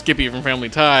 Yes. With Skippy from Family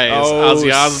Ties, Oh,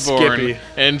 Ozzy Osbourne, Skippy.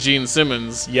 and Gene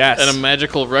Simmons. Yes. And a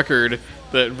magical record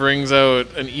that brings out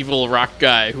an evil rock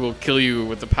guy who will kill you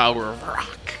with the power of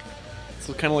rock.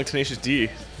 So kind of like Tenacious D.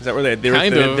 Is that where they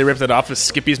Kind of. they ripped it off of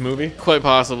Skippy's movie? Quite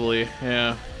possibly,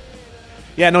 yeah.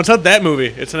 Yeah, no, it's not that movie.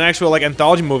 It's an actual like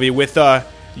anthology movie with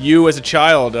you as a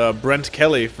child, Brent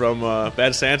Kelly from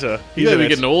Bad Santa. He's in gotta be it.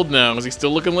 getting old now. Is he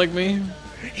still looking like me?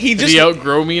 He Did just he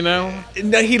outgrow me now?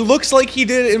 No, he looks like he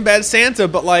did in Bad Santa,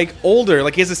 but like older.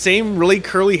 Like he has the same really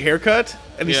curly haircut,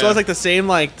 and he still Yeah. has like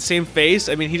the same face.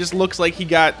 I mean, he just looks like he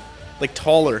got like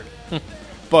taller.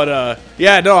 But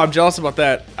yeah, no, I'm jealous about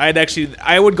that.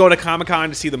 I would go to Comic-Con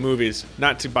to see the movies,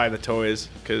 not to buy the toys,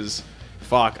 because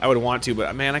fuck, I would want to,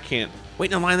 but man, I can't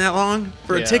wait in line that long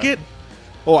for a Yeah. ticket.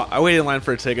 Oh, I waited in line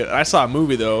for a ticket. I saw a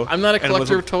movie though. I'm not a and it was-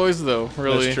 collector of toys, though,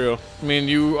 really. That's true. I mean,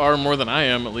 you are more than I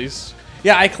am, at least.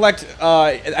 Yeah, I collect.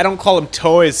 I don't call them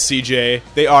toys, CJ.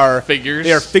 They are Figures?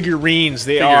 They are figurines.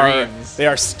 Figurines. They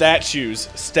are statues.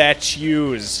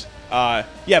 Statues. Yeah,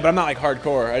 but I'm not like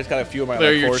hardcore. I just got a few of my.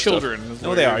 They're like, your core children, stuff. is No,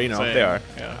 what they you're are. You know, saying. they are.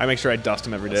 Yeah. I make sure I dust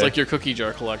them every day. It's like your cookie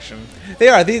jar collection. They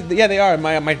are. Yeah, they are.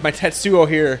 My Tetsuo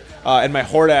here, and my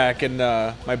Hordak, and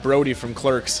my Brody from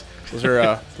Clerks. Those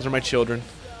are my children.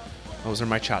 Those are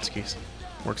my Chotskis.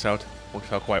 Works out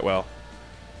quite well.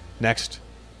 Next,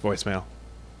 voicemail.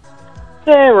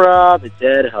 Hey Rob, it's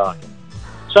Ed Hawkins.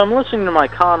 So I'm listening to my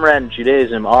comrade in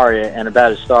Judaism, Arya, and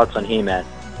about his thoughts on He-Man.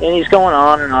 And he's going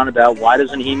on and on about why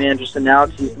doesn't He-Man just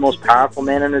announce he's the most powerful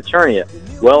man in Eternia?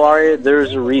 Well, Arya,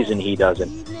 there's a reason he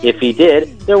doesn't. If he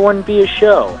did, there wouldn't be a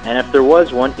show. And if there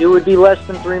was one, it would be less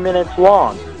than 3 minutes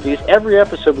long. Because every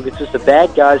episode would consist of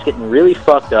bad guys getting really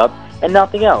fucked up and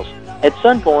nothing else. At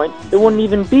some point, there wouldn't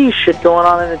even be shit going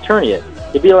on in Eternia.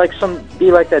 It'd be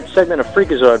like that segment of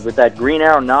Freakazoid with that Green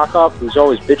Arrow knockoff who's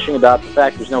always bitching about the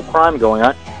fact there's no crime going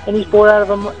on, and he's bored out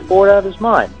of his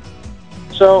mind.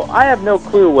 So I have no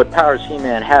clue what powers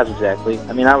He-Man has exactly.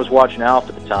 I mean, I was watching Alf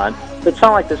at the time, but it's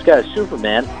not like this guy's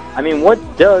Superman. I mean, what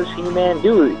does He-Man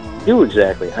do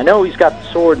exactly? I know he's got the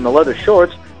sword and the leather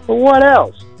shorts, but what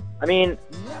else? I mean,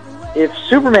 if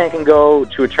Superman can go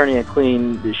to Eternia and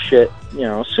clean this shit, he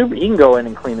can go in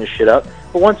and clean this shit up.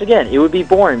 But once again, it would be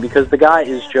boring because the guy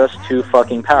is just too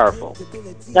fucking powerful.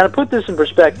 Now, to put this in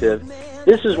perspective,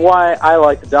 this is why I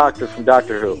like the Doctor from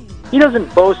Doctor Who. He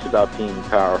doesn't boast about being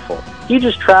powerful. He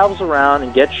just travels around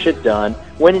and gets shit done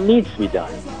when it needs to be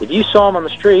done. If you saw him on the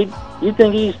street, you'd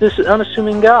think he's this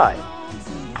unassuming guy.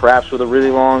 Perhaps with a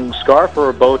really long scarf or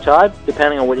a bow tie,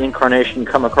 depending on what incarnation you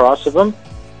come across of him.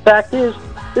 Fact is,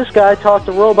 this guy talked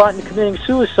a robot into committing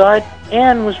suicide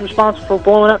and was responsible for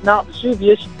blowing up Mount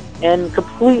Vesuvius and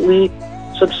completely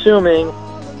subsuming,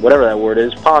 whatever that word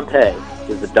is, Pompeii.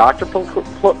 Does the Doctor proclaim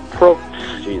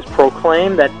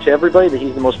that to everybody that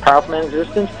he's the most powerful man in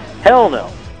existence? Hell no.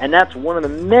 And that's one of the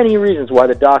many reasons why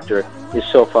the Doctor is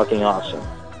so fucking awesome.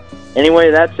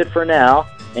 Anyway, that's it for now,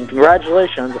 and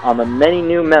congratulations on the many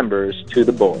new members to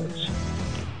the boards.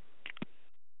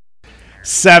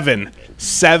 7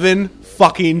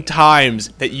 fucking times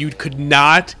that you could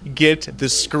not get the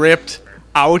script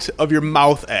out of your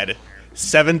mouth, Ed.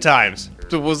 7 times.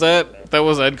 Was that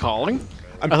was Ed calling?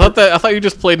 I thought you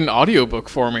just played an audiobook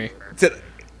for me.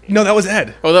 No, that was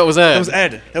Ed. Oh, that was Ed. That was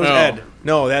Ed. That was Oh. Ed.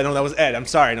 No, that was Ed. I'm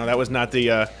sorry. No, that was not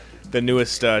the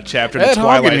newest chapter in Ed the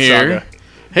Twilight Hogan here. Saga.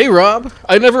 Hey, Rob.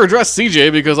 I never address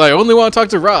CJ because I only want to talk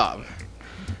to Rob.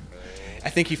 I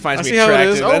think he finds I me see how it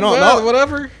attractive. is. I Oh, don't well, know.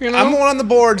 whatever. You know. I'm the one on the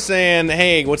board saying,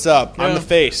 "Hey, what's up? I'm Yeah. the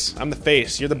face. I'm the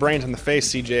face. You're the brains. I'm the face,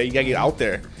 CJ. You gotta get out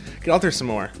there. Get out there some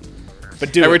more."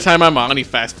 But dude, Every time I'm on, he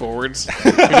fast forwards.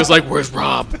 He's just like, "Where's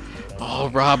Rob? Oh,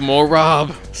 Rob, more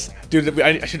Rob." dude,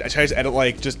 I should try to edit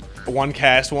like just one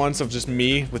cast once of just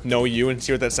me with no you and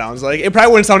see what that sounds like. It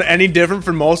probably wouldn't sound any different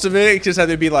for most of it. It just had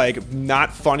to be like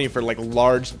not funny for like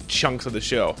large chunks of the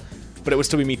show, but it would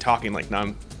still be me talking like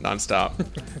nonstop.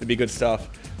 It'd be good stuff.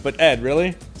 But Ed,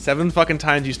 really? 7 fucking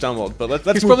times you stumbled. But let's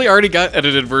He's move. probably already got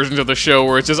edited versions of the show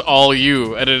where it's just all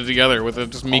you edited together with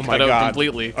it just me Oh my cut out God.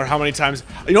 completely. Or how many times?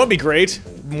 You know what'd be great?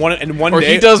 One Or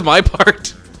day. he does my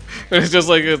part. And it's just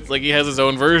like he has his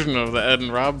own version of the Ed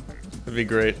and Rob. That'd be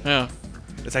great. Yeah.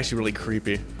 It's actually really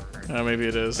creepy. Maybe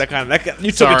it is.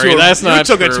 You Sorry, took it to that's not you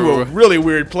took it to true. a really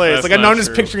weird place. That's Like I'm not just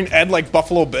true. picturing Ed like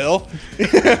Buffalo Bill.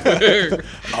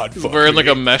 He's wearing like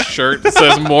a mesh shirt that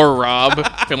says "More Rob"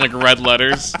 in like red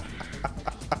letters.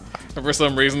 and for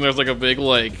some reason there's like a big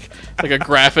like a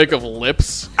graphic of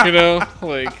lips, you know,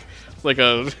 like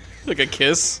a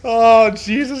kiss. Oh,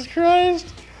 Jesus Christ.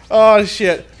 Oh,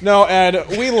 shit. No,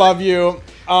 Ed, we love you.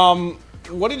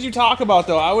 What did you talk about,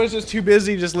 though? I was just too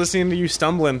busy just listening to you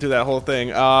stumbling through that whole thing.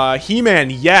 He-Man,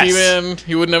 yes. He-Man,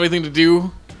 he wouldn't have anything to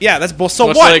do. Yeah, that's bull. So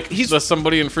Much what? like the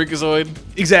somebody in Freakazoid.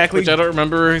 Exactly. Which I don't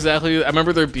remember exactly. I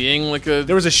remember there being like a...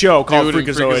 There was a show called dude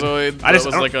in Freakazoid.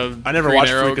 I never Green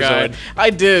watched Arrow Freakazoid. guy. I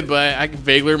did, but I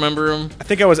vaguely remember him. I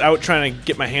think I was out trying to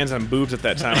get my hands on boobs at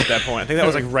that time, at that point. I think that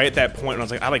was like right at that point when I was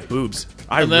like, I like boobs.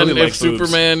 I And then really like if boobs.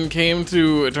 Superman came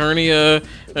to Eternia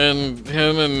and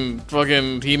him and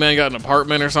fucking He-Man got an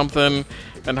apartment or something,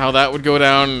 and how that would go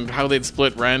down and how they'd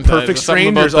split rent. Perfect something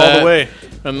about strangers all the that. way.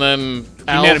 And then would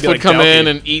Alf be would like come Delphi. in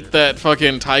and eat that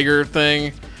fucking tiger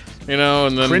thing. You know,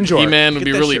 and then Cringeor. He-Man would Get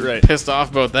be that really shit right. pissed off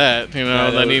about that, you know, Yeah,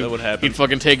 and then that would happen. he'd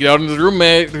fucking take it out on his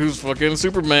roommate, who's fucking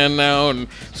Superman now, and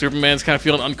Superman's kind of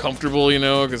feeling uncomfortable, you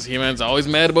know, because He-Man's always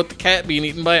mad about the cat being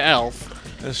eaten by Alf.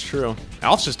 That's true.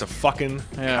 Alf's just a fucking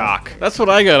cock. That's what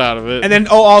I got out of it. And then,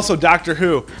 also Doctor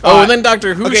Who. and then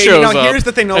Doctor Who okay, shows now up. here's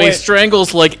the thing, no, and he wait.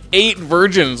 strangles like 8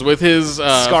 virgins with his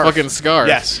Scarf. fucking scarf.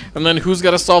 Yes. And then who's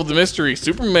got to solve the mystery?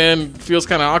 Superman feels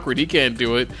kind of awkward. He can't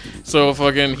do it. So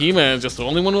fucking He-Man's just the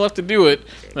only one who left to do it.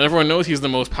 And everyone knows he's the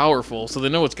most powerful, so they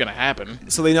know what's gonna happen.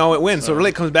 So they know it wins. So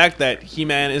really it comes back that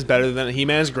He-Man is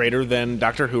greater than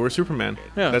Doctor Who or Superman.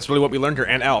 Yeah. That's really what we learned here.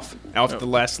 And Alf. Alf's the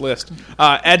last list.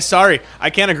 Ed, sorry.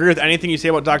 I can't agree with anything you say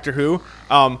about Doctor Who.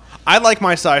 I like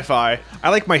my sci-fi. I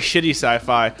like my shitty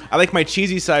sci-fi. I like my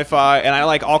cheesy sci-fi. And I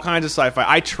like all kinds of sci-fi.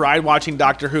 I tried watching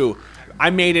Doctor Who. I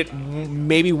made it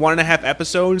maybe 1.5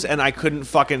 episodes, and I couldn't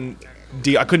fucking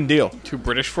deal. I couldn't deal. Too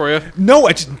British for you? No,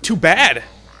 it's too bad.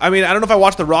 I mean, I don't know if I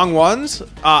watched the wrong ones.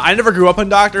 I never grew up on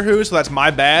Doctor Who, so that's my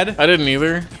bad. I didn't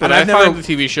either. But And I I've never- find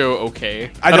the TV show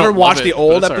okay. I don't never love watched it, the but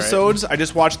old it's all right. episodes. I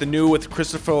just watched the new with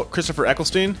Christopher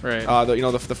Eccleston. Right.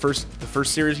 The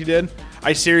first series he did.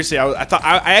 I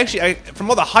thought from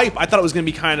all the hype, I thought it was gonna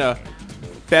be kind of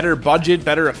better budget,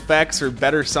 better effects, or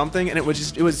better something, and it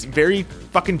was very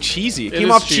fucking cheesy. It It came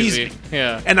is off cheesy. cheesy.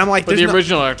 Yeah. And I'm like, but there's the no-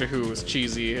 original Doctor Who was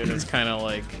cheesy, and it's kind of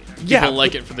like Yeah, people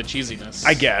like it for the cheesiness.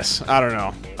 I guess. I don't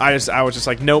know. I was just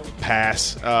like, nope,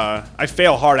 pass. I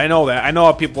fail hard. I know that. I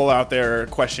know people out there are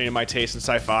questioning my taste in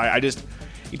sci-fi. I just,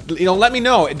 let me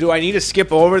know. Do I need to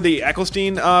skip over the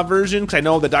Eccleston version? Because I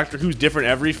know that Doctor Who's different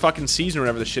every fucking season or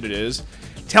whatever the shit it is.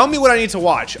 Tell me what I need to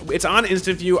watch. It's on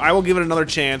Instant View. I will give it another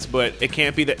chance, but it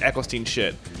can't be the Eccleston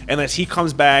shit. Unless he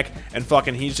comes back and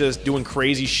fucking he's just doing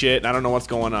crazy shit and I don't know what's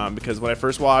going on. Because when I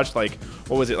first watched, like,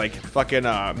 what was it? Like, fucking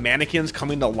mannequins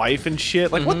coming to life and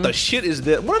shit. Like, what the shit is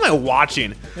this? What am I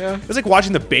watching? Yeah. It was like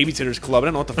watching the Babysitter's Club. I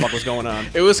don't know what the fuck was going on.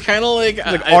 It was kind of like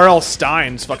R.L.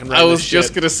 Stein's fucking I running was this just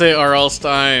shit. gonna say R.L.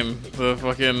 Stein, the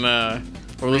fucking say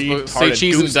Retarded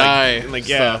cheese and goose, die. Like,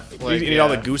 yeah. stuff. You need all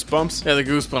the goosebumps. Yeah, the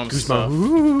goosebumps. Stuff.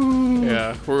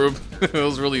 Yeah, it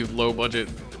was really low budget.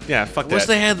 Yeah, fuck Wish that.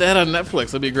 they had that on Netflix.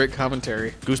 That'd be a great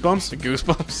commentary. Goosebumps? The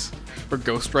Goosebumps or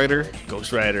Ghost Rider.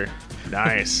 Ghost Rider.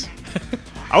 Nice.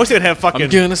 I wish they'd have fucking. I'm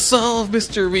gonna solve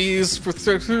mysteries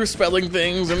through spelling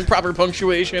things and proper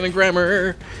punctuation and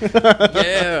grammar.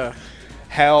 Yeah.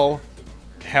 Hell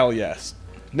yes.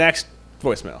 Next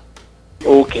voicemail.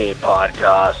 Okay,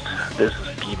 podcast. This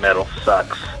is P Metal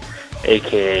Sucks,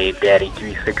 aka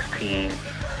Daddy316.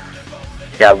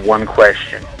 Got one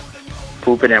question: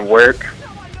 pooping at work,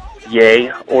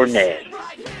 yay or nay?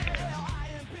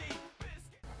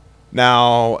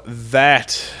 Now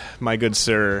that, my good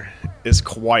sir, is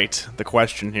quite the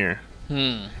question here.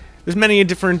 There's many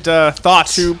different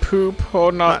thoughts. To poop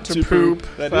or not to poop?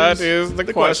 That is the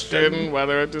question, question.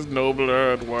 whether it is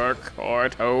nobler at work or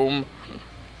at home.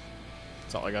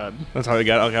 That's all I got. That's how they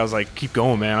got. Okay, I was like, keep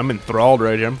going, man. I'm enthralled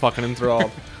right here. I'm fucking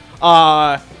enthralled.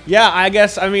 Yeah, I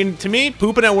guess. I mean, to me,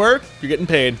 pooping at work, you're getting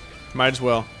paid. Might as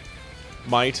well.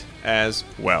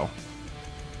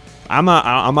 I'm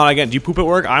not again. Do you poop at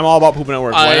work? I'm all about pooping at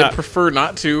work. Why I not? prefer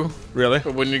not to, Really?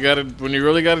 but when you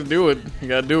really gotta do it, you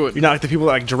gotta do it. You're not like the people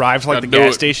that like drive to like the Gotta do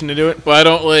gas it. station to do it. But I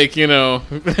don't like,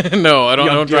 no, I don't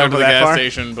don't drive go to the that gas far?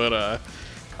 station, but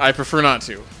I prefer not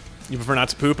to. You prefer not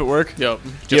to poop at work? Yep.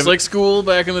 you Just have- like school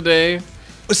back in the day.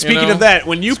 Speaking know, of that,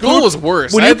 when you school pooped- was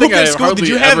worse. When I you think pooped at I school, hardly did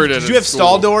you have ever did at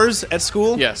stall school. doors at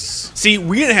school? Yes. See,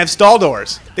 we didn't have stall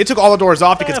doors. They took all the doors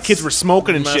off because That's kids were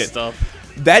smoking and messed shit. up.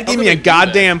 That gave How me did a they do that?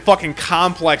 goddamn fucking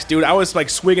complex, dude. I was like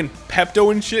swigging Pepto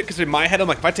and shit because in my head I'm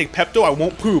like, if I take Pepto, I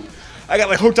won't poop. I got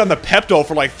like hooked on the Pepto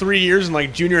for like 3 years in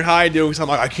like junior high, doing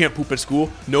something like I can't poop at school.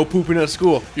 No pooping at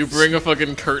school. You bring a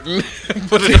fucking curtain and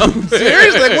put it up there.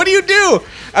 Seriously, like, what do you do?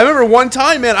 I remember one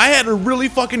time, man, I had to really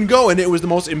fucking go, and it was the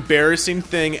most embarrassing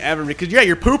thing ever because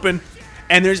you're pooping,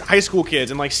 and there's high school kids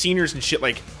and like seniors and shit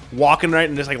like walking right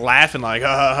and just like laughing like ha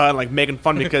ha ha and like making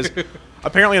fun because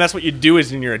apparently that's what you do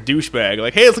is when you're a douchebag.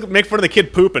 Like, hey, let's make fun of the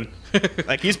kid pooping.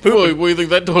 Like he's pooping. What do you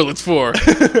think that toilet's for?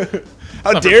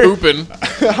 How Not for dare pooping?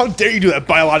 How dare you do that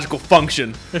biological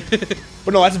function?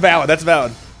 But no, that's valid. That's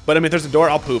valid. But I mean, if there's a door,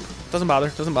 I'll poop. Doesn't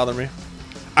bother me.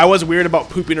 I was weird about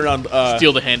pooping around.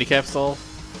 Steal the handicap stall.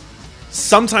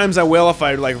 Sometimes I will if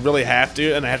I like really have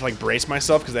to, and I have to like brace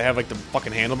myself because they have like the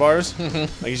fucking handlebars. Like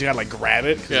you just gotta like grab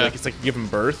it. 'Cause, like, it's like giving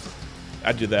birth.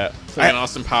 I'd do that. It's like an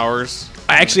Austin Powers.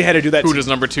 I actually had to do that. Who does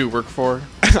number 2 work for?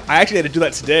 I actually had to do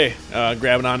that today,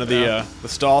 grabbing onto the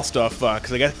stall stuff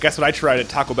because I guess what I tried at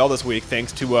Taco Bell this week,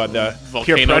 thanks to the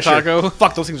peer Volcano pressure. taco?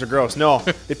 Fuck, those things are gross. No,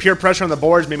 the peer pressure on the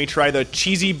boards made me try the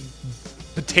cheesy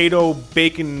potato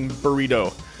bacon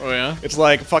burrito. Oh yeah. It's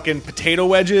like fucking potato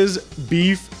wedges,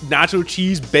 beef, nacho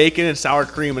cheese, bacon, and sour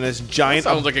cream, and this giant.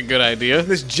 Sounds like a good idea.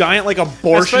 This giant like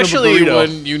abortion Especially of a burrito.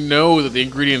 when you know that the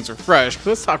ingredients are fresh,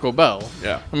 because it's Taco Bell.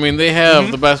 Yeah. I mean, they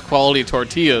have the best quality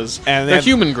tortillas, And they they're have-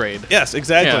 human grade. Yes,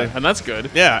 exactly. Yeah, and that's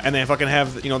good. Yeah, and they fucking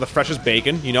have the freshest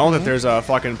bacon. You know that there's a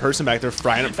fucking person back there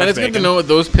frying up fresh And it's bacon. good to know that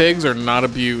those pigs are not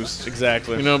abused.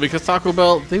 Exactly. You know, because Taco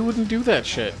Bell, they wouldn't do that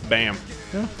shit. Bam.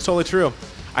 Yeah, it's totally true.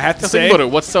 I have to Now say, think about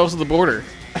it. What's south of the border?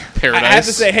 Paradise. I have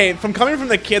to say, hey, from coming from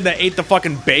the kid that ate the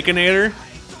fucking Baconator.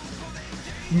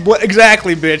 What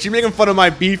exactly, bitch? You're making fun of my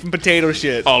beef and potato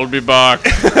shit. I'll be back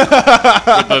with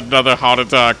another heart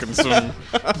attack and some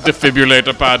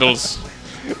defibrillator paddles.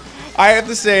 I have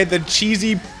to say, the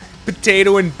cheesy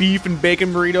potato and beef and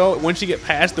bacon burrito, once you get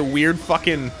past the weird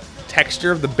fucking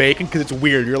texture of the bacon, because it's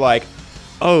weird, you're like,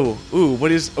 oh,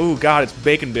 God, it's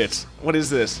bacon bits. What is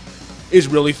this? Is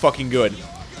really fucking good.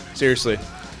 Seriously.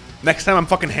 Next time I'm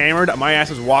fucking hammered, my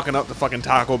ass is walking up to fucking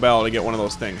Taco Bell to get one of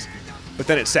those things. But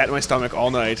then it sat in my stomach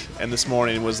all night, and this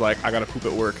morning was like, I gotta poop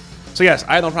at work. So yes,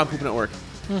 I have no problem pooping at work.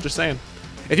 Just saying.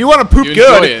 If you want to poop You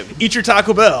good, enjoy it. eat your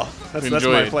Taco Bell. That's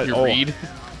Enjoy my it. pleasure. You read?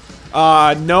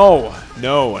 No,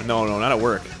 not at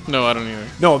work. No, I don't either.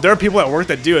 No, there are people at work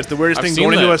that do. It's the weirdest I've thing seen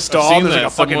going into that. a I've stall. seen And there's that.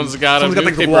 like a fucking Someone's got like the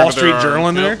newspaper Wall under Street their arm. Journal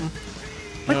in there. Yep.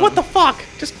 Like what the fuck?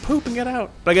 Just poop and get out.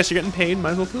 But I guess you're getting paid.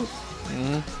 Might as well poop.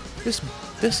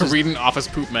 This is Reading Office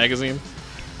Poop magazine.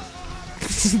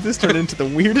 this turned into the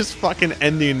weirdest fucking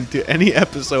ending to any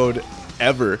episode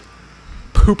ever.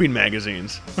 Pooping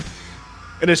magazines.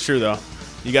 It is true though.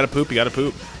 You gotta poop. You gotta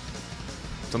poop.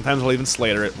 Sometimes I'll even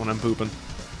slater it when I'm pooping.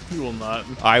 You will not.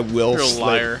 I will. You're a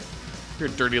liar. You're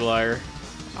a dirty liar.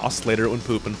 I'll slater it when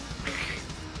pooping.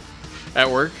 At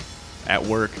work? At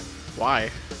work. Why?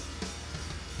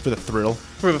 For the thrill.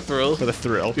 For the thrill? For the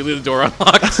thrill. You leave the door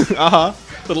unlocked? Uh-huh.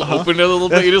 Little open it a little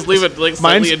bit. You just leave it like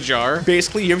slightly Mine's ajar.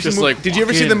 Basically, you ever Just see the like, did you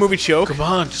ever walk see the in. movie Choke? Come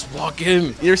on, just walk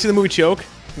in. You ever see the movie Choke?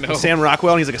 No. With Sam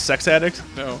Rockwell, and he's like a sex addict.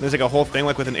 No. There's like a whole thing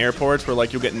like with an airports where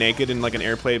like you'll get naked in like an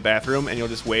airplane bathroom and you'll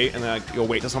just wait and then like, you'll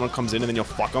wait till someone comes in and then you'll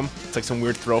fuck them. It's like some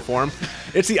weird throw for him.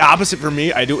 It's the opposite for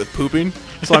me. I do it with pooping.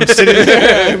 So I'm sitting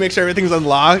there, I make sure everything's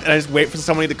unlocked, and I just wait for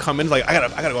somebody to come in. Like I gotta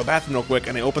go to the bathroom real quick,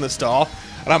 and they open the stall,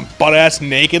 and I'm butt ass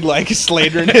naked, like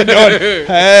slatering it, going,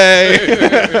 hey.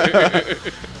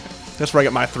 That's where I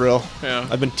get my thrill. Yeah.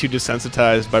 I've been too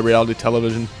desensitized by reality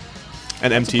television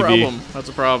and That's a MTV. problem. That's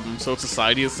a problem. So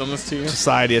society has done this to you?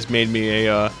 Society has made me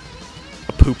a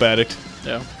poop addict.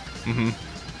 Yeah. Mm-hmm.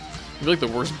 You're like the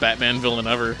worst Batman villain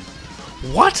ever.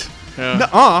 What? Yeah.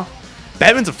 Nuh-uh.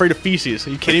 Batman's afraid of feces.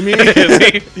 Are you kidding me?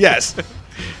 Yes.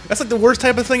 That's like the worst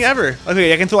type of thing ever.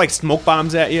 Okay, I can throw like smoke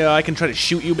bombs at you. I can try to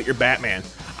shoot you, but you're Batman.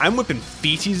 I'm whipping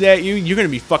feces at you. You're gonna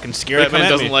be fucking scared. Batman to come at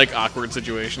doesn't me. like awkward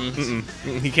situations.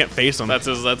 He can't face them. That's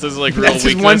his like real That's his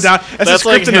weakness. one down. That's his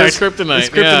like his kryptonite. kryptonite. His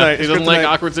kryptonite. Yeah, His he doesn't like kryptonite.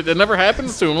 awkward. It never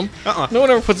happens to him. Uh-uh. No one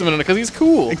ever puts him in it because he's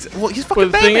cool. Well, he's fucking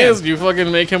But the thing Batman. is, you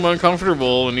fucking make him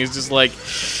uncomfortable, and he's just like,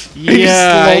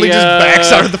 yeah, slowly just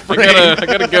backs out of the frame. I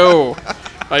gotta go.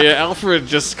 Alfred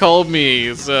just called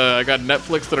me. I got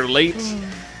Netflix that are late,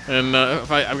 and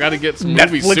I gotta get some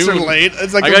movies Netflix soon. are late.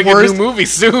 It's like I the gotta get worst. new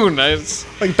movies soon.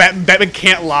 Like Batman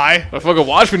can't lie. My fucking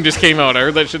Watchmen just came out. I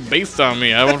heard that shit based on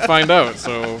me. I won't find out.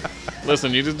 So,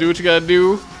 listen, you just do what you gotta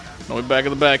do. I'll be back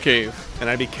in the Batcave. And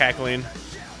I'd be cackling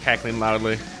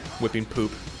loudly, whipping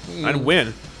poop. I'd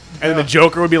win. And then the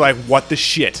Joker would be like, what the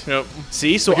shit? Yep.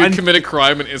 See? So You I'm commit a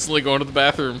crime and instantly go into the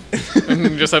bathroom. And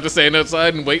you just have to stand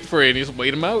outside and wait for it. And you just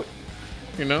wait him out.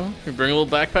 You know? You bring a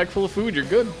little backpack full of food, you're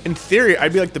good. in theory,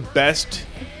 I'd be like the best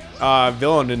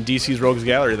villain in DC's Rogues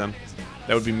Gallery then.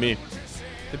 That would be me.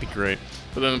 That'd be great.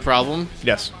 But then the problem,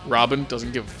 Yes. Robin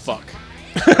doesn't give a fuck.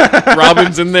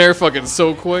 Robin's in there fucking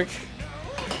so quick.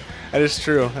 That is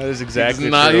true. That is exactly He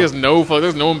true. has no fuck.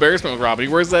 There's no embarrassment with Robin.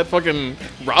 He wears that fucking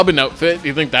Robin outfit.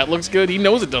 You think that looks good? He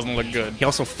knows it doesn't look good. He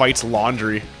also fights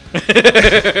laundry.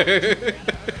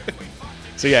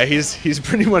 So yeah, he's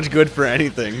pretty much good for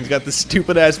anything. He's got the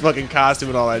stupid ass fucking costume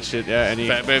and all that shit. Yeah, and he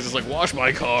Batman's just like, wash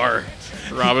my car.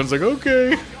 Robin's like,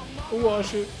 okay, I'll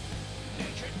wash it.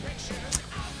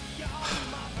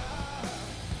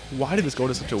 Why did this go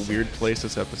to such a weird place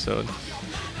this episode?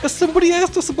 Because somebody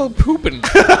asked us about pooping. You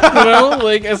know,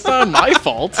 like, it's not my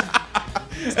fault.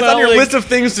 It's on your list of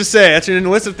things to say. That's your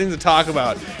list of things to talk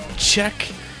about.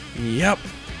 Check. Yep.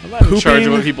 I'm not in charge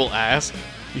of what people ask.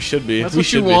 You should be. That's We what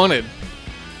should you be. wanted.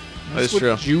 That is That's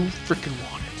true. what you freaking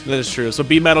wanted. That is true. So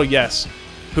B-Metal, yes.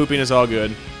 Pooping is all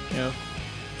good. Yeah.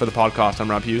 For the podcast,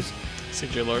 I'm Rob Hughes.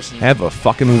 CJ Larson. Have a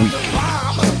fucking week.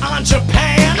 On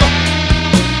Japan,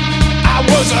 I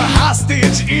was a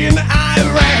hostage in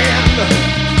Iran.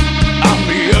 I'm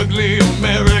the ugly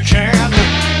American.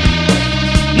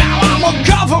 Now I'm a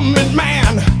government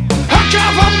man, and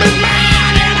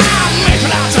I make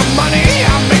lots of money.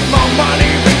 I make more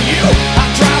money than you. I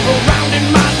drive around in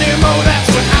my limo, that's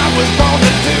what I was born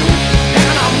to do.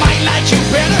 And I might like you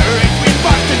better if we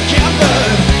fuck together.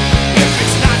 If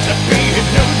it's not to be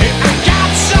nude, I got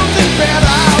something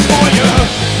better for you.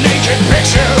 Naked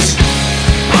pictures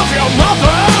of your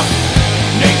mother.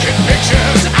 Naked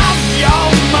pictures of your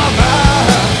mother.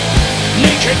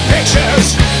 Naked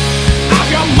pictures of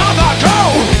your mother. Go!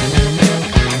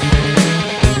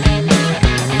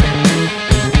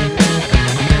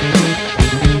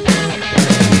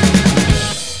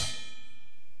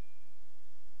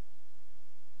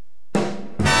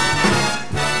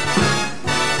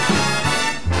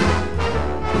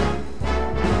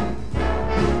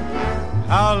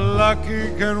 How lucky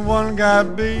can one guy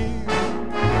be?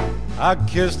 I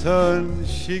kissed her and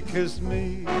she kissed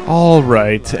me. All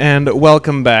right, and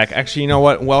welcome back. Actually, you know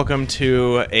what? Welcome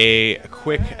to a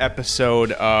quick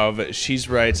episode of She's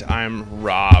Right, I'm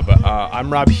Rob.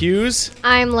 I'm Rob Hughes.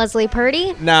 I'm Leslie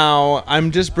Purdy. Now,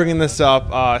 I'm just bringing this up.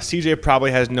 CJ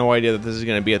probably has no idea that this is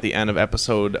going to be at the end of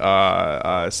episode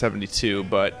 72,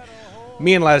 but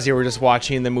me and Leslie were just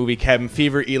watching the movie Cabin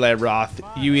Fever, Eli Roth.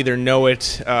 You either know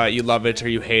it, you love it, or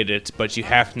you hate it, but you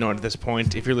have to know it at this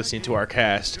point if you're listening to our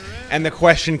cast. And the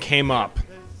question came up.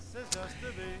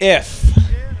 If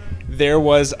there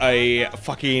was a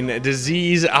fucking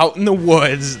disease out in the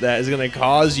woods that is going to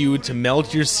cause you to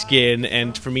melt your skin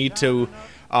and for me to,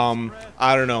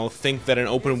 I don't know, think that an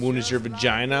open wound is your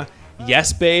vagina,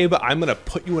 yes, babe, I'm going to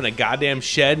put you in a goddamn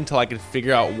shed until I can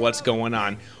figure out what's going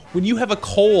on. When you have a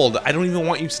cold, I don't even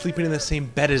want you sleeping in the same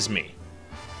bed as me.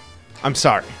 I'm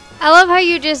sorry. I love how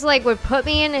you just like would put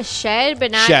me in a shed,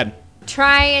 but not Shed.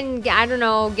 try and I don't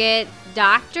know get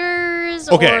doctors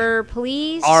Okay. or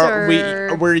police.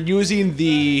 We're using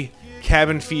the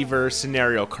cabin fever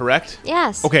scenario, correct?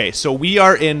 Yes. Okay, so we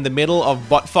are in the middle of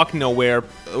buttfuck nowhere.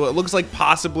 It looks like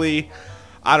possibly,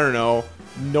 I don't know,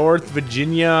 North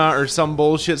Virginia or some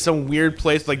bullshit, some weird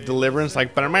place like Deliverance,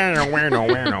 like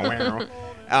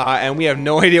and we have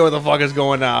no idea what the fuck is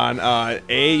going on.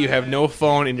 A, you have no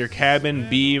phone in your cabin.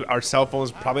 B, our cell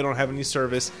phones probably don't have any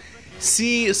service.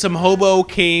 C, some hobo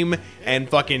came and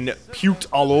fucking puked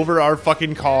all over our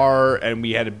fucking car, and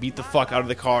we had to beat the fuck out of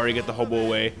the car to get the hobo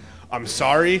away. I'm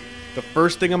sorry. The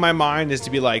first thing on my mind is to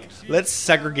be like, let's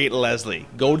segregate Leslie.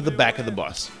 Go to the back of the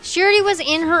bus. She already was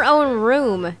in her own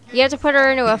room. You have to put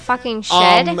her into a fucking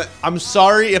shed. I'm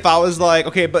sorry if I was like,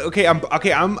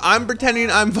 I'm pretending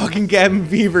I'm fucking Cabin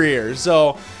Fever here.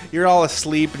 So you're all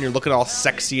asleep and you're looking all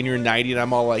sexy in your nightie, and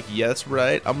I'm all like, yeah, that's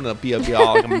right. I'm gonna be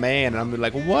all like a man, and I'm gonna be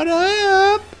like, what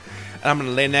up? And I'm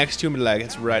gonna lay next to him and be like,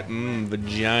 that's right,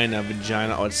 vagina.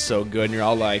 Oh, it's so good. And you're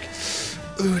all like,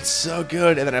 ooh, it's so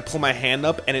good. And then I pull my hand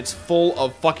up and it's full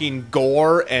of fucking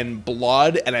gore and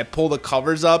blood, and I pull the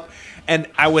covers up, and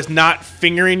I was not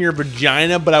fingering your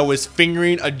vagina, but I was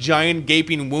fingering a giant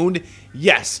gaping wound.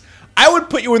 Yes, I would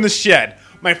put you in the shed.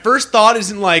 My first thought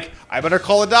isn't like, I better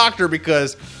call a doctor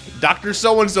because Dr.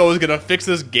 So-and-so is going to fix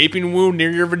this gaping wound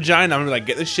near your vagina. I'm going to like,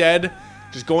 get in the shed,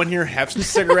 just go in here, have some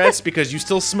cigarettes because you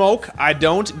still smoke. I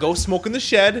don't. Go smoke in the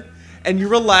shed, and you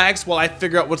relax while I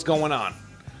figure out what's going on.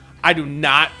 I do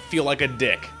not feel like a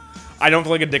dick. I don't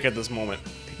feel like a dick at this moment.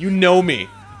 You know me.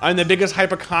 I'm the biggest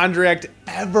hypochondriac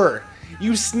ever.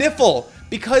 You sniffle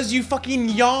because you fucking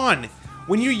yawn.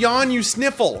 When you yawn, you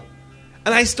sniffle.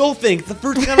 And I still think the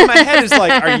first thing out of my head is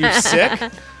like, are you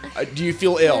sick? Do you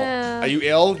feel ill? Yeah. Are you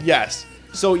ill? Yes.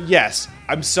 So yes,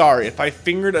 I'm sorry. If I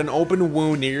fingered an open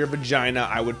wound near your vagina,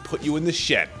 I would put you in the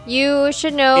shed. You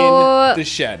should know. In the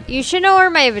shed. You should know where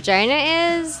my vagina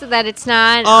is. That it's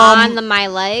not on my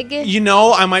leg. You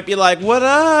know, I might be like, "What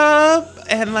up?"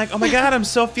 And like, "Oh my god, I'm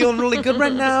so feeling really good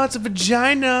right now. It's a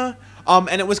vagina."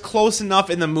 And it was close enough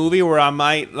in the movie where I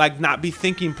might like not be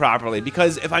thinking properly,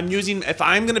 because if I'm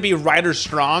gonna be Ryder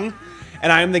Strong,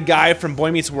 and I am the guy from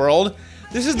Boy Meets World,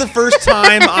 this is the first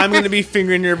time I'm going to be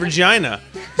fingering your vagina.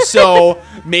 So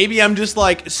maybe I'm just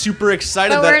like super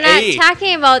excited But that we're not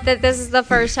talking about that this is the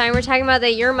first time. We're talking about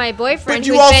that you're my boyfriend. But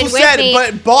you who's also been with said, me.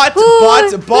 but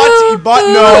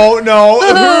no,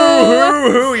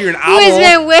 you're an owl. Who has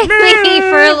been with me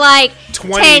for like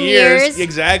 20 10 years.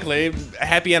 Exactly.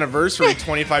 Happy anniversary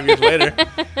 25 years later.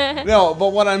 No,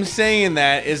 but what I'm saying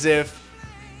that is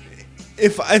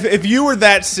if you were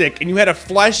that sick and you had a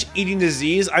flesh-eating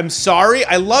disease, I'm sorry,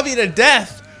 I love you to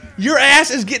death. Your ass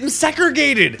is getting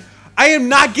segregated. I am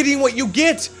not getting what you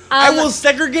get. I will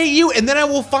segregate you, and then I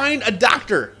will find a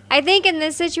doctor. I think in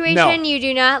this situation, No. you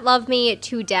do not love me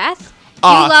to death. You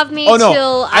love me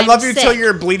till I'm I love you sick. till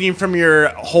you're bleeding from your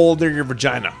hole near your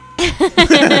vagina.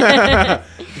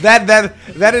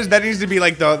 that needs to be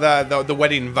like the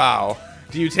wedding vow.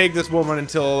 Do you take this woman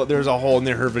until there's a hole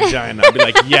near her vagina? I'd be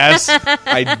like, yes,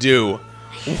 I do.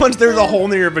 Once there's a hole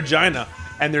near your vagina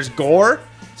and there's gore,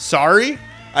 sorry,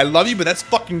 I love you, but that's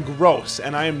fucking gross,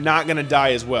 and I am not gonna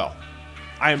die as well.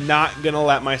 I am not gonna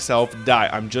let myself die.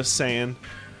 I'm just saying,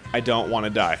 I don't want to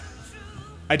die.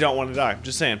 I don't want to die.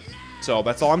 Just saying. So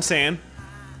that's all I'm saying.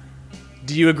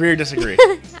 Do you agree or disagree?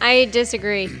 I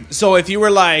disagree. So if you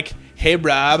were like, hey,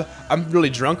 Rob, I'm really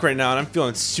drunk right now and I'm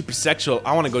feeling super sexual,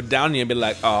 I want to go down to you and be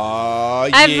like, oh,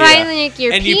 yeah. I'm finally like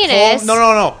your and penis. You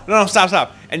pull, no,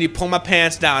 stop. And you pull my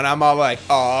pants down. I'm all like,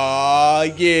 oh,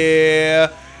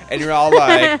 yeah. And you're all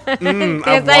like, I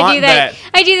want that.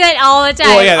 I do that all the time.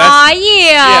 Well, yeah, aw,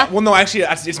 yeah. Well, no, actually,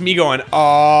 it's me going,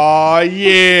 oh,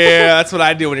 yeah. That's what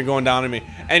I do when you're going down to me.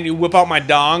 And you whip out my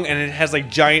dong, and it has like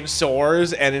giant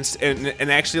sores, and it's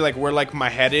and actually like where like my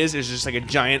head is just like a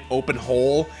giant open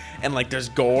hole, and like there's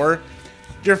gore.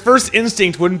 Your first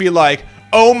instinct wouldn't be like,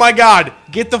 oh my god,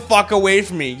 get the fuck away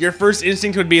from me. Your first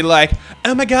instinct would be like,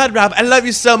 oh my god, Rob, I love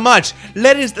you so much.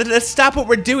 Let's stop what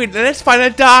we're doing. Let's find a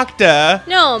doctor.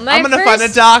 No, I'm gonna find a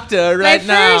doctor right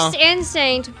now. My first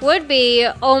instinct would be,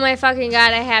 oh my fucking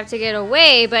god, I have to get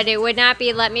away, but it would not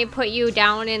be let me put you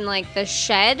down in like the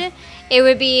shed. It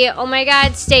would be, oh my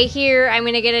god, stay here. I'm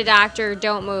gonna get a doctor.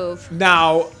 Don't move.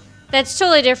 Now, that's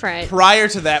totally different. Prior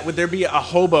to that, would there be a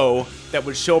hobo that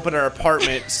would show up at our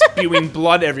apartment spewing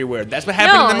blood everywhere? That's what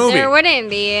happened in the movie. No, there wouldn't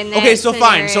be in that Okay, so scenario.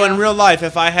 fine. So in real life,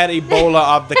 if I had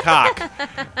Ebola of the cock,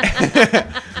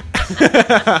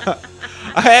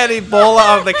 I had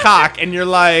Ebola of the cock, and you're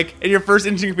like, and your first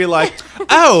instinct would be like,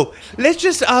 oh, let's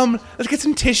get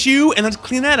some tissue and let's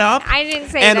clean that up. I didn't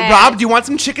say and that. And Rob, do you want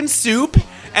some chicken soup?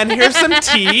 And here's some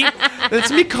tea.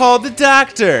 Let's me call the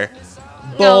doctor.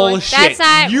 Bullshit. No, that's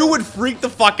not. You would freak the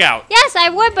fuck out. Yes, I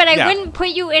would, but I Yeah. wouldn't put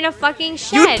you in a fucking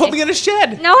shed. You would put me in a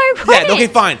shed. No, I wouldn't. Yeah, okay,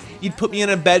 fine. You'd put me in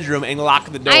a bedroom and lock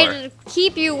the door. I'd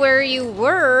keep you where you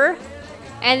were,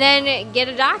 and then get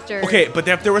a doctor. Okay, but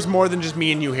if there was more than just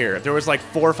me and you here, if there was like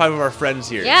 4 or 5 of our friends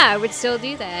here, Yeah, I would still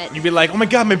do that. you'd be like, oh my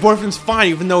god, my boyfriend's fine,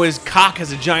 even though his cock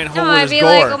has a giant hole No, in I'd his be gore.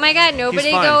 like, oh my god, nobody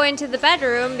He's fine. go into the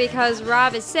bedroom because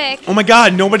Rob is sick. Oh my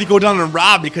god, nobody go down on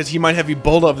Rob because he might have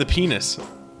Ebola of the penis.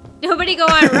 Nobody go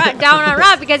on down on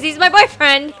Rob because he's my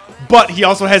boyfriend. But he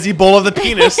also has Ebola of the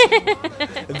penis.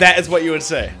 That is what you would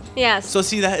say. Yes. So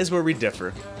see, that is where we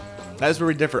differ. That is where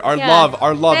we differ. Our Yeah, love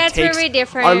that's takes where we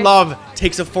differ. Our love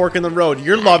takes a fork in the road.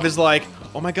 Your love is like,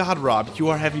 oh my god, Rob, you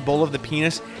are have Ebola of the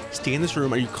penis. Stay in this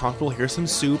room. Are you comfortable? Here's some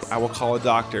soup. I will call a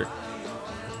doctor.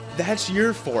 That's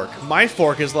your fork. My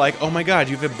fork is like, oh my god,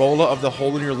 you have Ebola of the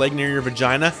hole in your leg near your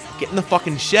vagina. Get in the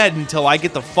fucking shed until I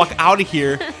get the fuck out of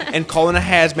here and call in a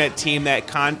hazmat team that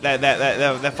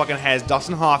fucking has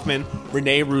Dustin Hoffman,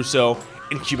 Rene Russo,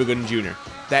 and Cuba Gooding Jr.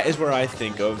 That is where I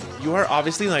think of. You are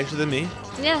obviously nicer than me.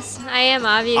 Yes, I am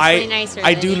obviously nicer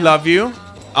I than do you. love you.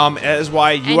 That is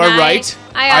why you And are right.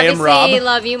 I am Rob. obviously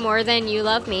love you more than you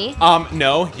love me.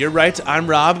 No, you're right. I'm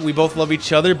Rob. We both love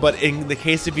each other, but in the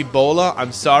case of Ebola,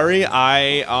 I'm sorry.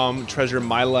 I treasure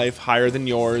my life higher than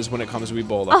yours when it comes to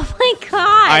Ebola. Oh my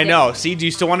god. I know. See, do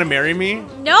you still want to marry me?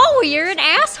 No, you're an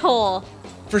asshole.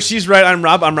 For She's Right, I'm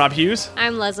Rob. I'm Rob Hughes.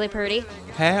 I'm Leslie Purdy.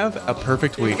 Have a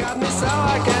perfect week. Got me so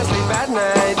I can't sleep at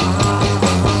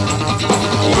night.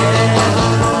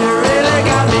 Yeah, you really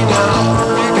got me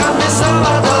now. You got me so I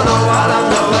don't